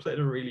 but you played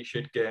a really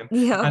shit game.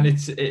 Yeah. And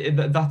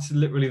that's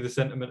literally the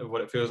sentiment of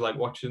what it feels like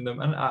watching them.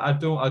 And I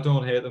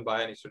don't hate them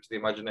by any stretch of the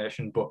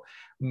imagination, but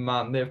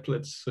man, they've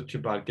played such a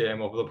bad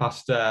game over the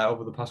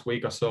past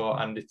week or so,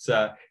 and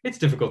it's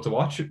difficult to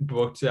watch.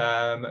 But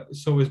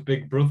so is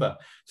Big Brother.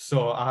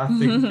 So I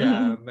think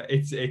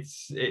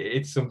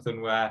it's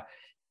something where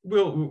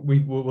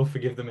we'll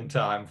forgive them in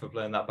time for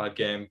playing that bad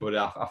game, but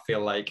I feel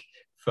like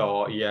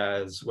for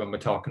years, when we're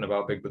talking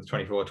about Big Brother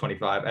 24,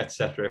 25,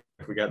 etc.,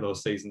 if we get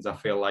those seasons, I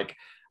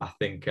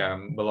think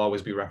we'll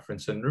always be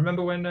referencing.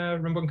 Remember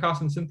when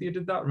Carson and Cynthia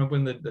did that? Remember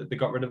when they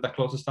got rid of their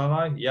closest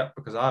ally? Yep,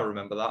 because I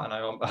remember that, and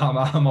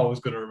I'm always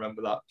going to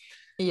remember that.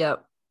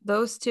 Yep,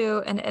 those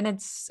two, and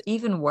it's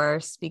even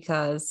worse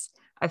because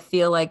I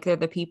feel like they're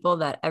the people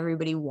that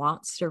everybody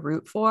wants to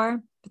root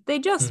for, but they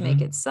just make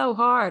it so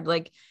hard.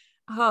 Like,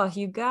 oh,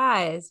 you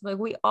guys, like,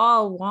 we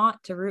all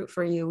want to root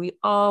for you. We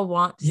all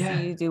want to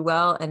see you do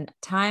well. And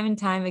time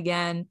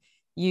again,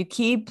 you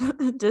keep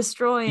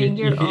destroying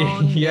your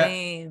own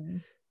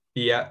game.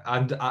 Yeah,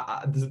 and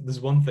there's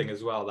one thing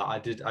as well that I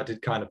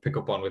did kind of pick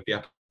up on with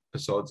the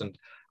episodes. And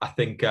I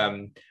think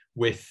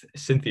with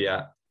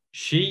Cynthia,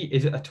 she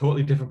is a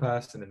totally different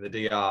person in the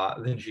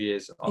DR than she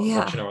is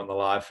watching her on the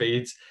live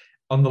feeds.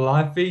 On the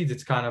live feeds,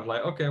 it's kind of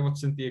like, okay,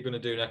 what's Cynthia going to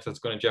do next that's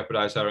going to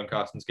jeopardize her and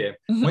Carson's game?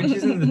 When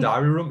she's in the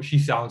diary room, she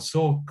sounds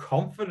so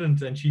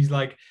confident, and she's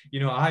like,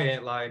 I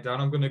ain't lying down.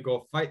 I'm going to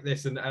go fight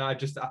this. And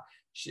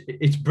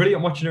it's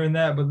brilliant watching her in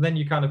there. But then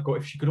you kind of go,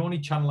 if she could only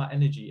channel that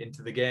energy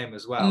into the game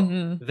as well,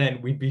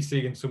 then we'd be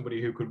seeing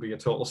somebody who could be a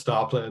total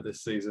star player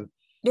this season.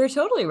 You're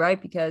totally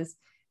right, because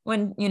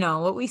when,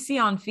 what we see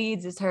on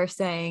feeds is her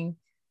saying,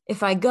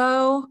 if I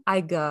go,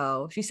 I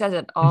go. She says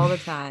it all the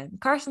time.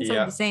 Carson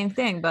said the same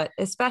thing, but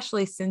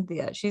especially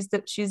Cynthia. She's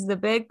the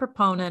big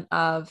proponent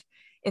of,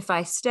 if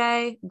I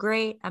stay,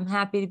 great. I'm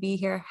happy to be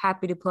here,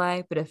 happy to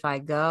play. But if I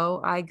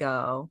go, I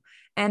go.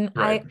 And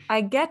right.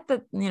 I get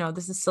that,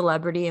 this is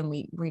celebrity, and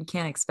we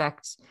can't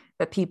expect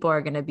that people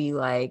are going to be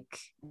like,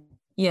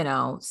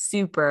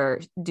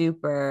 super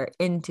duper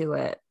into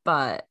it.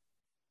 But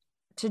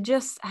to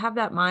just have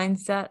that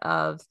mindset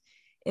of,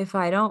 if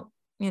I don't,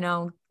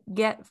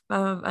 get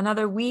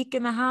another week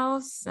in the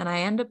house and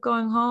I end up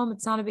going home,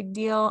 it's not a big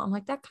deal. I'm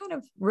like, that kind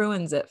of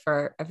ruins it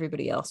for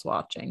everybody else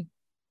watching.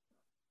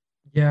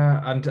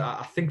 Yeah, and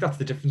I think that's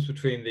the difference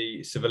between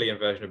the civilian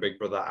version of Big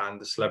Brother and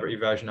the celebrity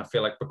version. I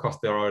feel like because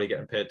they're already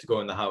getting paid to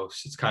go in the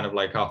house, it's kind of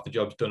like half the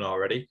job's done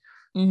already.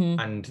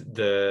 And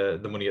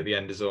the money at the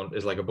end is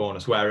like a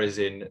bonus. Whereas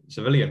in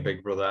civilian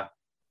Big Brother,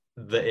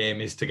 the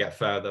aim is to get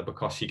further,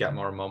 because you get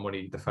more and more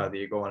money the further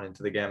you go on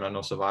into the game. And I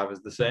know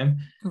Survivor's the same.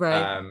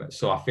 Right.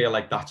 So I feel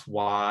like that's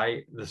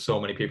why there's so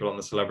many people on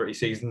the celebrity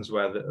seasons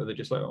where they're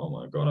just like, oh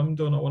my God, I'm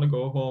done. I want to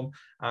go home.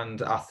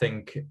 And I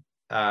think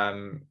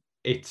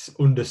it's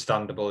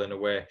understandable in a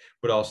way,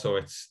 but also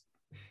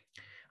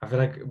I feel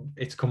like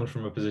it's coming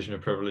from a position of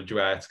privilege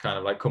where it's kind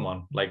of like, come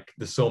on, like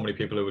there's so many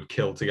people who would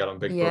kill to get on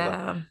Big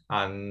Brother,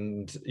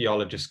 and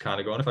y'all are just kind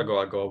of going, if I go,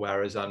 I go.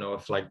 Whereas I know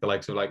if like the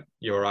likes of like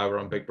you or I were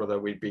on Big Brother,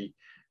 we'd be,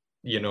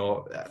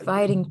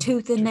 fighting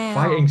tooth and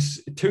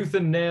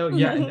nail,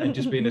 and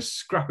just being as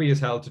scrappy as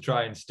hell to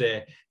try and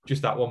stay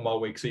just that one more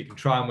week, so you can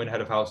try and win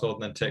head of household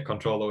and then take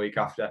control the week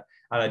after.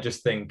 And I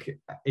just think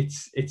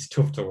it's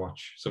tough to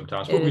watch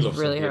sometimes, but we love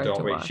really Cynthia,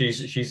 don't we? Watch.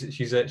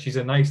 She's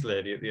a nice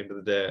lady at the end of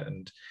the day,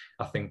 and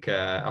I think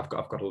I've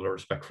got a lot of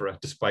respect for her,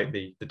 despite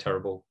the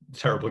terrible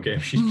game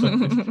she's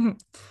playing.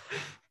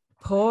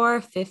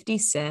 Poor 50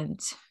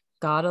 Cent,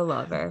 gotta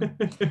love her.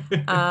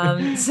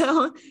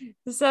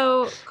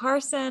 So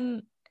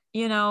Carson,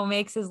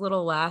 makes his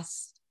little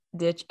last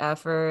ditch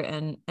effort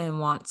and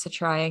wants to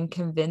try and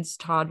convince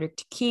Todrick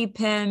to keep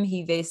him.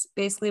 He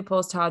basically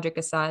pulls Todrick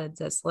aside and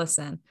says,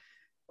 listen,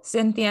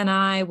 Cynthia and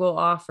I will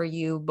offer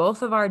you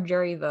both of our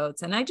jury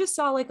votes. And I just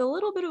saw like a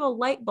little bit of a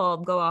light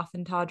bulb go off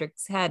in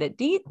Todrick's head. It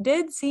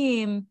did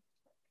seem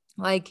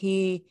like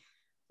he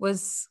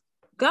was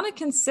going to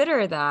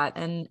consider that.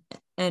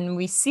 And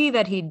we see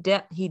that he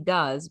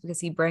does, because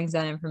he brings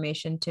that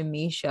information to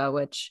Misha,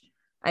 which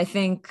I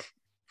think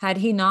had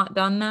he not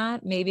done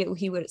that, maybe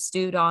he would have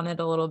stewed on it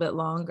a little bit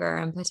longer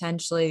and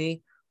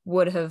potentially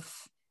would have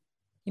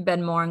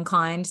been more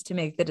inclined to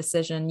make the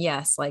decision.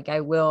 Yes, like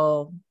I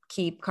will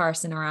keep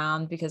Carson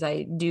around because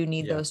I do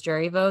need those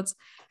jury votes.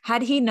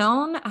 Had he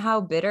known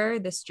how bitter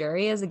this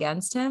jury is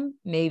against him,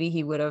 maybe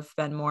he would have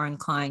been more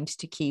inclined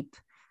to keep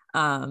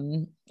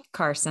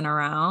Carson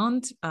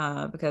around,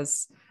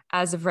 because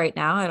as of right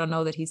now, I don't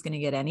know that he's going to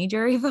get any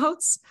jury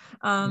votes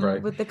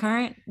with the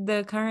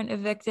current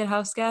evicted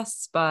house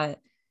guests, but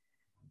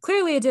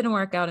clearly it didn't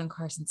work out in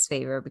Carson's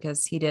favor,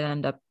 because he did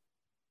end up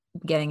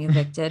getting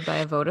evicted by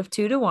a vote of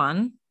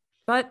 2-1.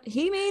 But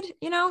he made,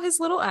 his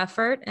little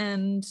effort,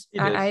 and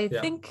I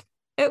think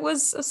it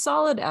was a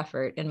solid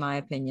effort, in my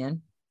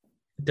opinion.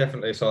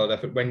 Definitely a solid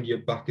effort. When your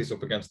back is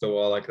up against the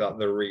wall like that,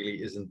 there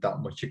really isn't that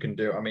much you can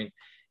do. I mean,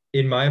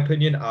 in my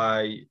opinion,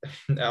 I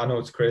know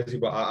it's crazy,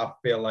 but I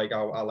feel like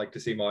I like to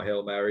see more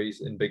Hail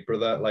Marys in Big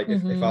Brother. Like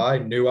if I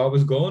knew I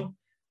was going,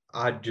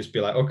 I'd just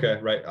be like,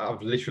 okay, right,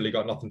 I've literally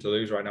got nothing to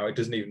lose right now. It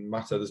doesn't even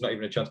matter. There's not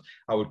even a chance.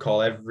 I would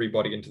call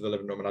everybody into the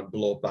living room and I'd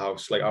blow up the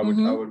house. Like I would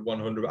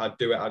 100. I'd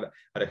do it.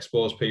 I'd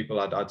expose people.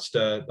 I'd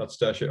stir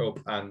shit up,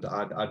 and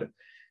I'd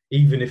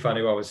even if I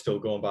knew I was still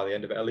going by the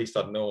end of it, at least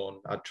I'd known.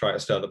 I'd try to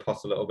stir the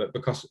pot a little bit,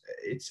 because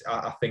it's.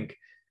 I think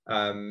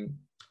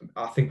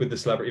with the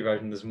celebrity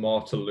version, there's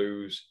more to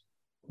lose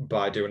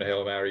by doing a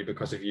Hail Mary,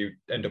 because if you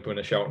end up in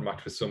a shouting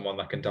match with someone,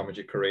 that can damage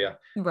your career.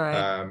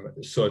 Right.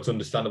 So it's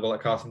understandable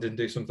that Carson didn't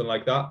do something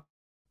like that.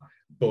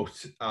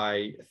 But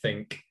I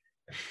think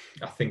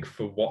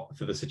for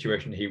the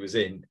situation he was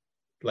in,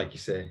 like you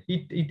say,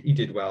 he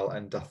did well.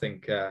 And I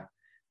think there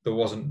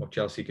wasn't much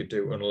else he could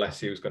do unless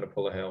he was going to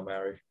pull a Hail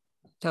Mary.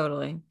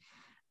 Totally.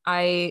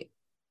 I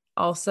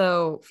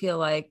also feel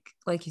like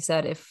you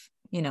said, if,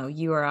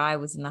 you or I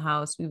was in the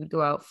house, we would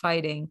go out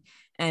fighting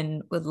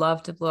and would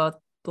love to blow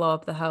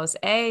up the house,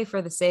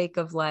 for the sake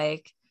of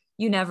like,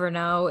 you never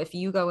know, if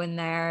you go in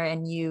there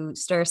and you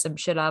stir some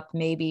shit up,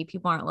 maybe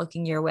people aren't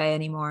looking your way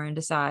anymore and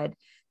decide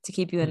to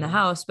keep you in the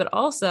house. But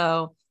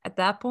also at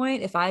that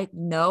point, if I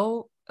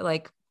know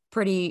like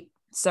pretty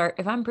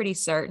pretty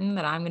certain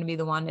that I'm going to be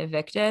the one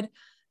evicted,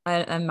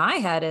 and my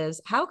head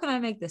is, how can I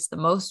make this the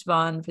most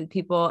fun for the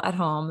people at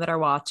home that are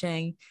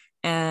watching?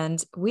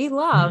 And we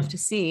love to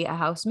see a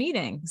house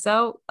meeting.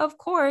 So of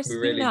course, We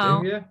really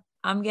do, yeah.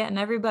 I'm getting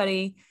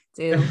everybody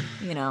to,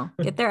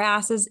 get their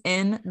asses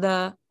in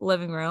the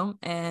living room,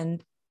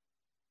 and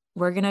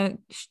we're going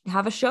to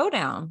have a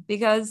showdown,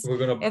 because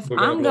if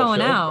I'm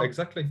going out,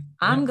 exactly.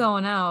 I'm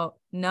going out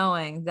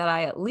knowing that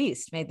I at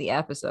least made the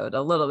episode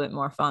a little bit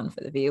more fun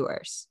for the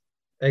viewers.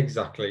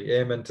 Exactly.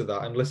 Amen to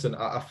that. And listen,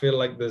 I feel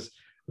like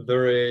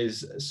there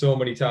is so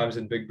many times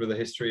in Big Brother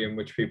history in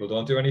which people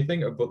don't do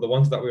anything, but the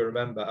ones that we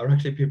remember are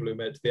actually people who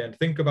made it to the end.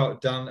 Think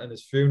about Dan and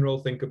his funeral.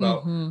 Think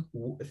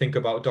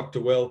about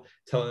Dr. Will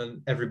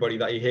telling everybody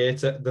that he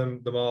hated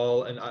them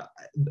all. And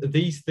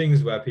these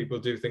things where people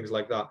do things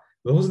like that,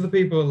 those are the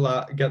people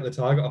that get the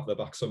target off their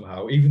back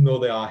somehow. Even though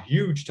they are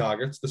huge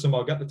targets, they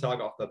somehow get the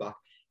target off their back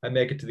and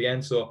make it to the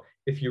end. So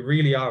if you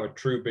really are a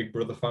true Big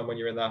Brother fan when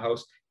you're in that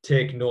house,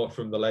 take note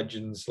from the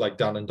legends like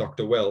Dan and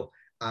Dr. Will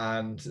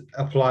and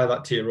apply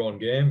that to your own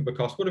game,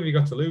 because what have you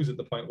got to lose at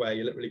the point where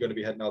you're literally going to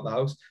be heading out the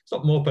house?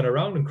 Stop moping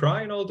around and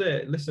crying all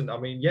day. Listen, I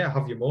mean, yeah,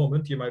 have your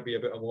moment. You might be a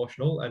bit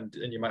emotional and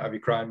you might have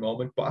your crying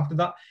moment, but after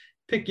that,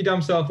 pick your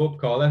damn self up,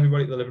 call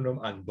everybody at the living room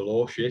and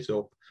blow shit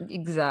up.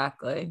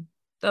 Exactly.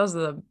 Those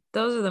are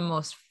the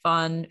most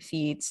fun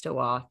feeds to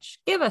watch.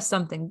 Give us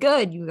something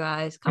good, you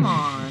guys. Come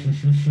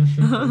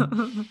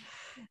on.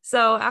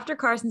 So after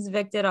Carson's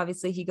evicted,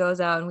 obviously he goes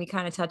out, and we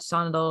kind of touched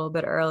on it a little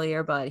bit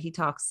earlier, but he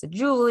talks to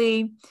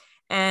Julie,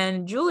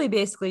 and Julie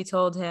basically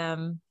told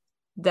him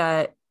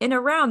that in a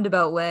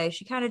roundabout way,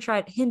 she kind of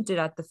hinted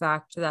at the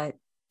fact that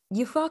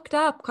you fucked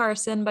up,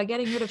 Carson, by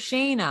getting rid of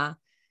Shayna.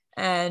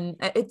 And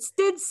it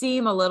did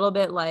seem a little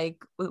bit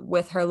like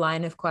with her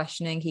line of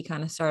questioning, he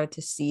kind of started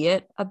to see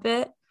it a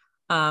bit.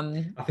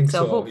 I think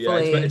so. Yeah,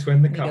 it's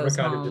when the camera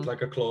kind of did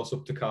like a close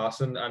up to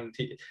Carson, and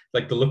he,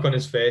 like the look on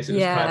his face, it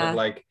was kind of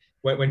like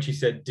when she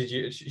said,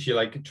 she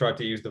like tried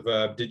to use the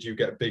verb, did you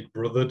get big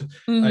brothered?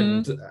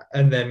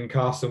 And then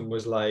Carson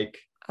was like,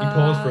 he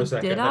paused for a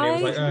second, and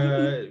he was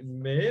like,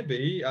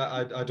 maybe,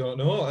 I don't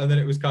know. And then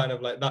it was kind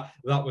of like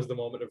that was the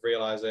moment of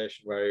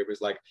realization where he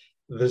was like,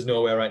 there's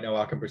no way right now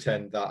I can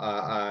pretend that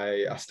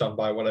I stand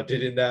by what I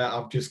did in there.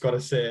 I've just got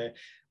to say,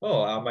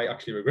 oh, I might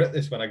actually regret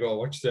this when I go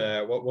watch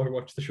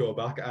the show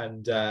back.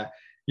 And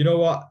you know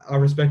what? I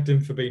respect him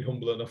for being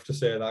humble enough to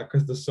say that,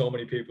 because there's so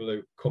many people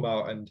who come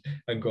out and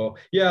go,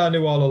 yeah, I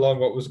knew all along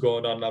what was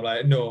going on. And I'm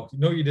like, no,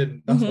 you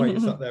didn't. That's why you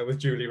sat there with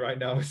Julie right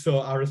now. So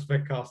I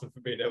respect Carson for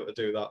being able to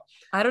do that.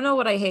 I don't know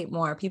what I hate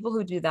more, people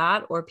who do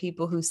that or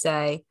people who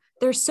say,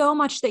 there's so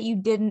much that you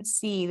didn't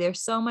see.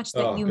 There's so much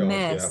that you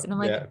missed. Yeah. And I'm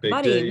like,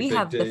 buddy, we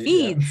have the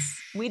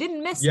feeds. Yeah. We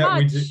didn't miss much.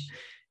 We did.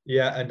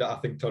 Yeah, and I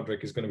think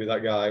Todrick is going to be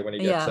that guy when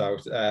he gets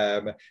out.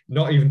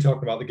 Not even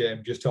talking about the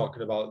game, just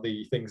talking about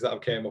the things that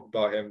have came up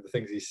about him, the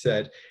things he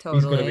said.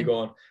 Totally. He's going to be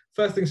going,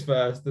 first things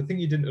first, the thing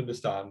you didn't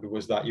understand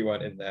was that you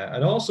weren't in there.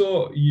 And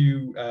also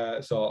you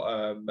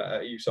saw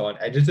an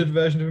edited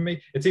version of me.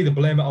 It's either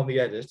blame it on the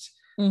edit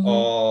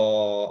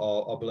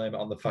or blame it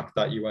on the fact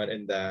that you weren't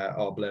in there,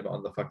 or blame it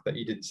on the fact that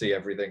you didn't see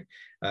everything.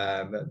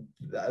 The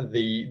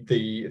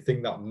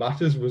thing that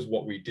matters was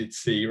what we did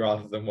see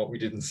rather than what we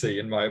didn't see,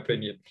 in my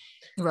opinion.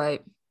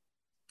 Right.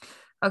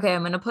 Okay,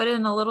 I'm going to put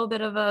in a little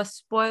bit of a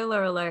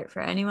spoiler alert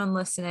for anyone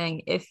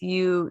listening. If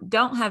you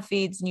don't have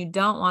feeds and you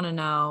don't want to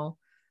know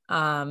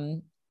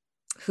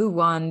who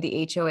won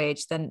the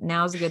HOH, then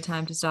now's a good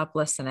time to stop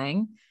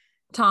listening.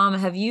 Tom,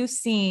 have you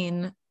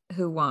seen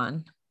who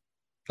won?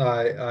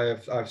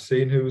 I've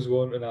seen who's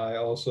won, and I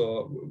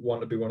also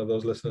want to be one of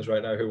those listeners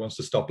right now who wants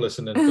to stop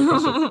listening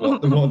because of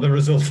what the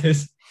result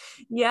is.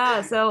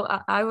 Yeah, so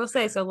I will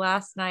say, so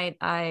last night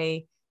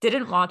I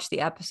didn't watch the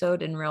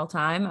episode in real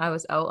time. I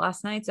was out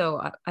last night, so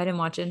I didn't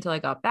watch it until I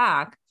got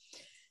back.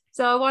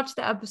 So I watched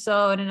the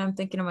episode and I'm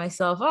thinking to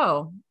myself,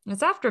 oh,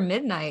 it's after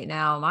midnight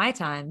now, my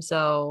time.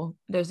 So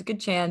there's a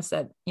good chance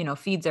that,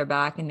 feeds are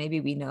back and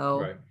maybe we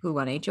know who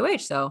won HOH.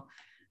 So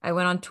I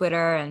went on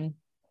Twitter and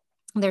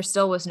there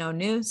still was no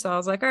news. So I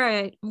was like, all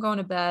right, I'm going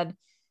to bed.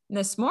 And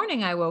this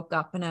morning I woke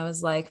up and I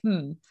was like,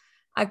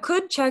 I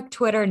could check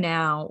Twitter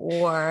now,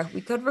 or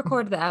we could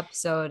record the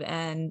episode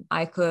and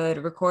I could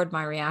record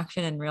my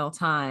reaction in real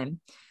time.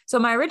 So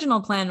my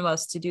original plan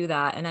was to do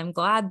that. And I'm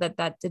glad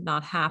that did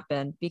not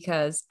happen,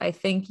 because I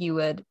think you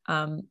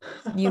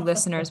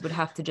listeners would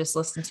have to just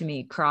listen to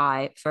me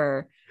cry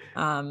for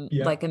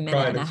like a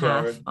minute and a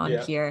half on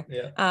here.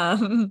 Yeah.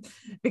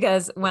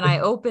 Because when I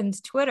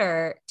opened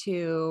Twitter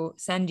to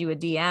send you a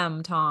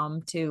DM,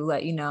 Tom, to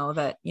let you know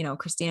that,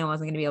 Christina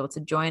wasn't going to be able to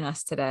join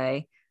us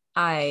today,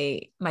 my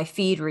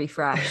feed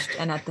refreshed,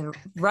 and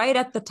right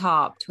at the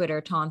top,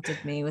 Twitter taunted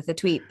me with a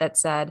tweet that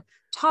said,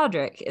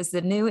 Todrick is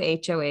the new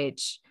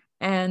HOH.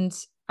 And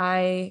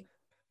I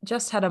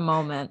just had a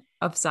moment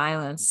of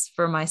silence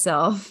for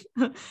myself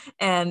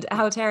and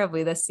how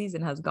terribly this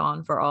season has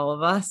gone for all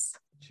of us.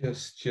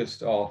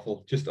 Just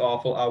awful.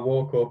 I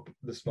woke up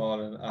this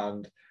morning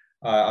and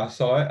I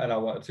saw it and I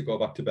wanted to go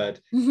back to bed.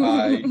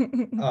 I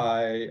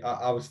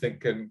was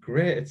thinking,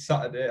 great, it's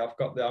Saturday.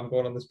 I'm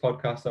going on this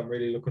podcast. I'm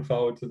really looking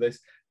forward to this.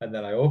 And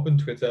then I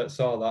opened Twitter,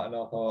 saw that, and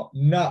I thought,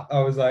 nah.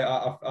 I was like,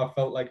 I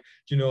felt like,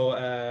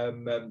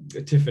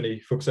 Tiffany,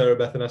 fuck Sarah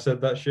Beth, and I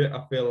said that shit.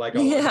 I feel like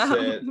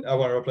I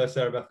want to replace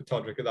Sarah Beth with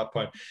Todrick at that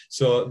point.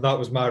 So that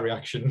was my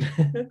reaction.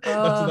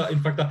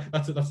 In fact,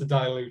 that's a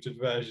diluted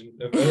version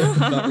of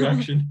that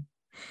reaction.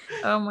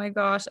 Oh my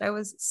gosh, I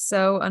was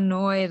so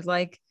annoyed.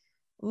 Like,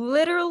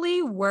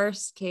 literally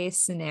worst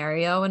case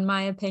scenario, in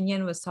my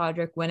opinion, was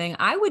Todrick winning.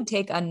 I would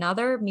take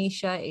another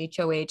Misha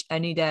HOH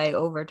any day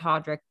over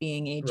Todrick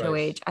being HOH.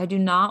 Right. I do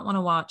not want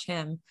to watch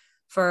him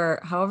for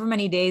however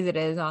many days it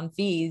is on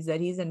feeds that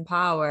he's in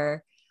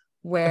power,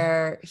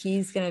 where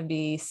he's going to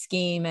be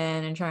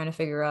scheming and trying to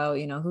figure out,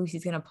 who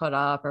he's going to put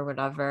up or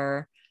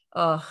whatever.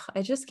 Ugh,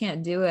 I just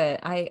can't do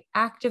it. I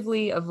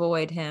actively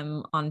avoid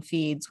him on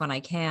feeds when I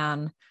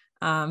can.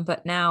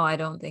 But now I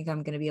don't think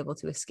I'm going to be able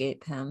to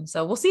escape him.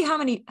 So we'll see how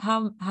many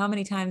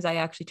times I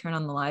actually turn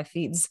on the live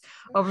feeds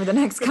over the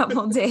next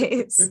couple of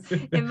days.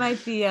 It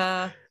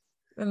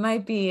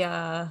might be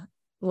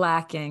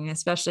lacking,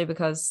 especially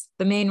because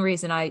the main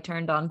reason I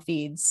turned on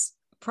feeds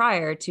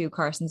prior to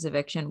Carson's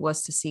eviction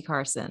was to see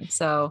Carson.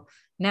 So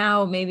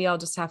now maybe I'll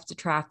just have to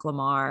track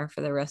Lamar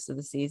for the rest of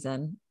the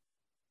season.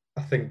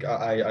 I think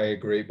I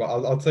agree, but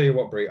I'll tell you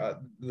what, Brie, I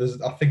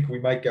think we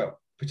might get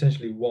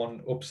potentially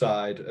one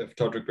upside of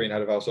Todrick being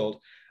head of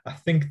household. I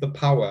think the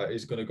power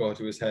is going to go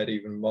to his head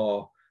even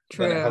more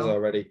than it has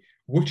already,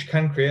 which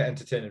can create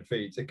entertaining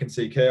feeds. It can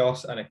see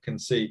chaos and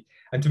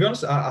and to be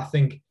honest, I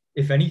think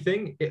if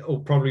anything, it'll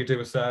probably do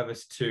a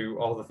service to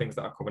all the things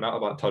that are coming out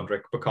about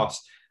Todrick,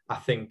 because I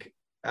think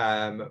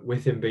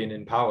with him being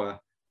in power,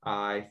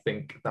 I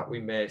think that we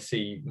may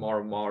see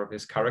more and more of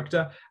his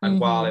character. And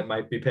while it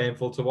might be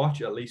painful to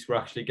watch, at least we're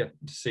actually getting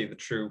to see the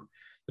true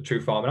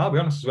form. And I'll be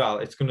honest as well,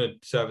 it's going to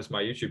service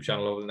my YouTube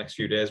channel over the next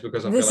few days,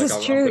 because I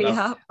feel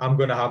like I'm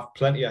going to have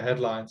plenty of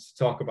headlines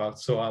to talk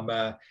about. So I'm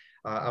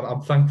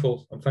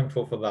thankful. I'm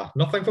thankful for that.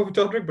 Not thankful for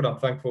Todrick, but I'm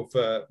thankful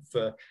for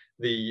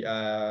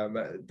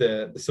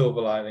the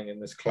silver lining in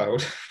this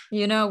cloud.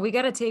 We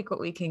got to take what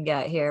we can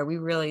get here. We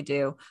really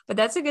do. But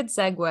that's a good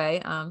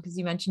segue, because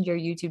you mentioned your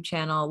YouTube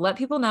channel. Let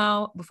people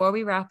know, before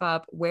we wrap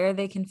up, where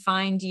they can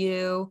find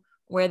you,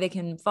 where they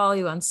can follow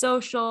you on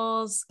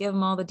socials. Give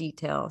them all the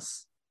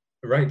details.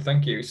 Right,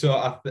 thank you.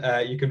 So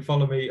you can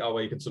follow me,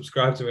 or you can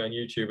subscribe to me on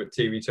YouTube at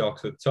TV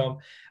Talks with Tom,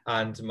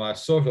 and my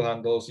social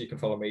handles, you can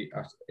follow me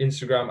at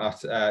Instagram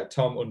at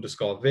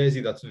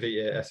Tom_Vasey. That's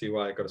Vasey.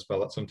 I got to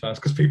spell that sometimes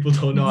because people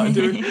don't know how to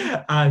do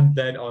it. And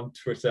then on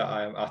Twitter,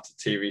 I am at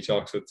TV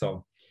Talks with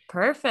Tom.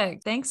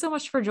 Perfect. Thanks so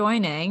much for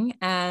joining.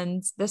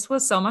 And this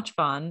was so much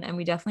fun. And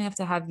we definitely have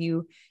to have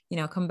you,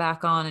 come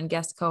back on and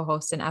guest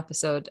co-host an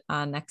episode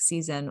next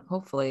season,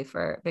 hopefully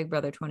for Big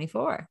Brother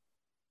 24.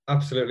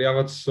 Absolutely. I've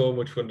had so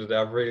much fun today.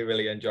 I've really,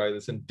 really enjoyed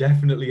this, and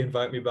definitely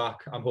invite me back.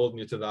 I'm holding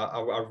you to that.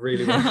 I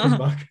really want to come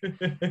back.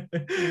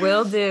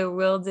 Will do.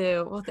 Well,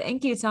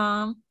 thank you,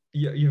 Tom.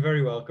 You're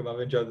very welcome.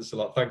 I've enjoyed this a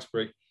lot. Thanks,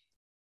 Brie.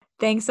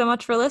 Thanks so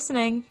much for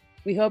listening.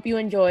 We hope you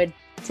enjoyed.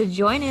 To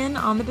join in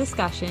on the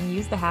discussion,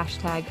 use the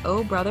hashtag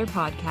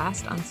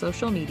 #OhBrotherPodcast on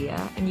social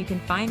media, and you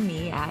can find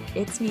me at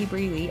It's Me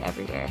Brie Lee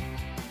everywhere.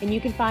 And you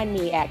can find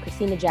me at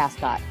Christina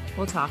Jascott.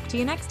 We'll talk to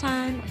you next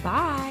time.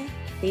 Bye.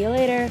 See you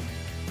later.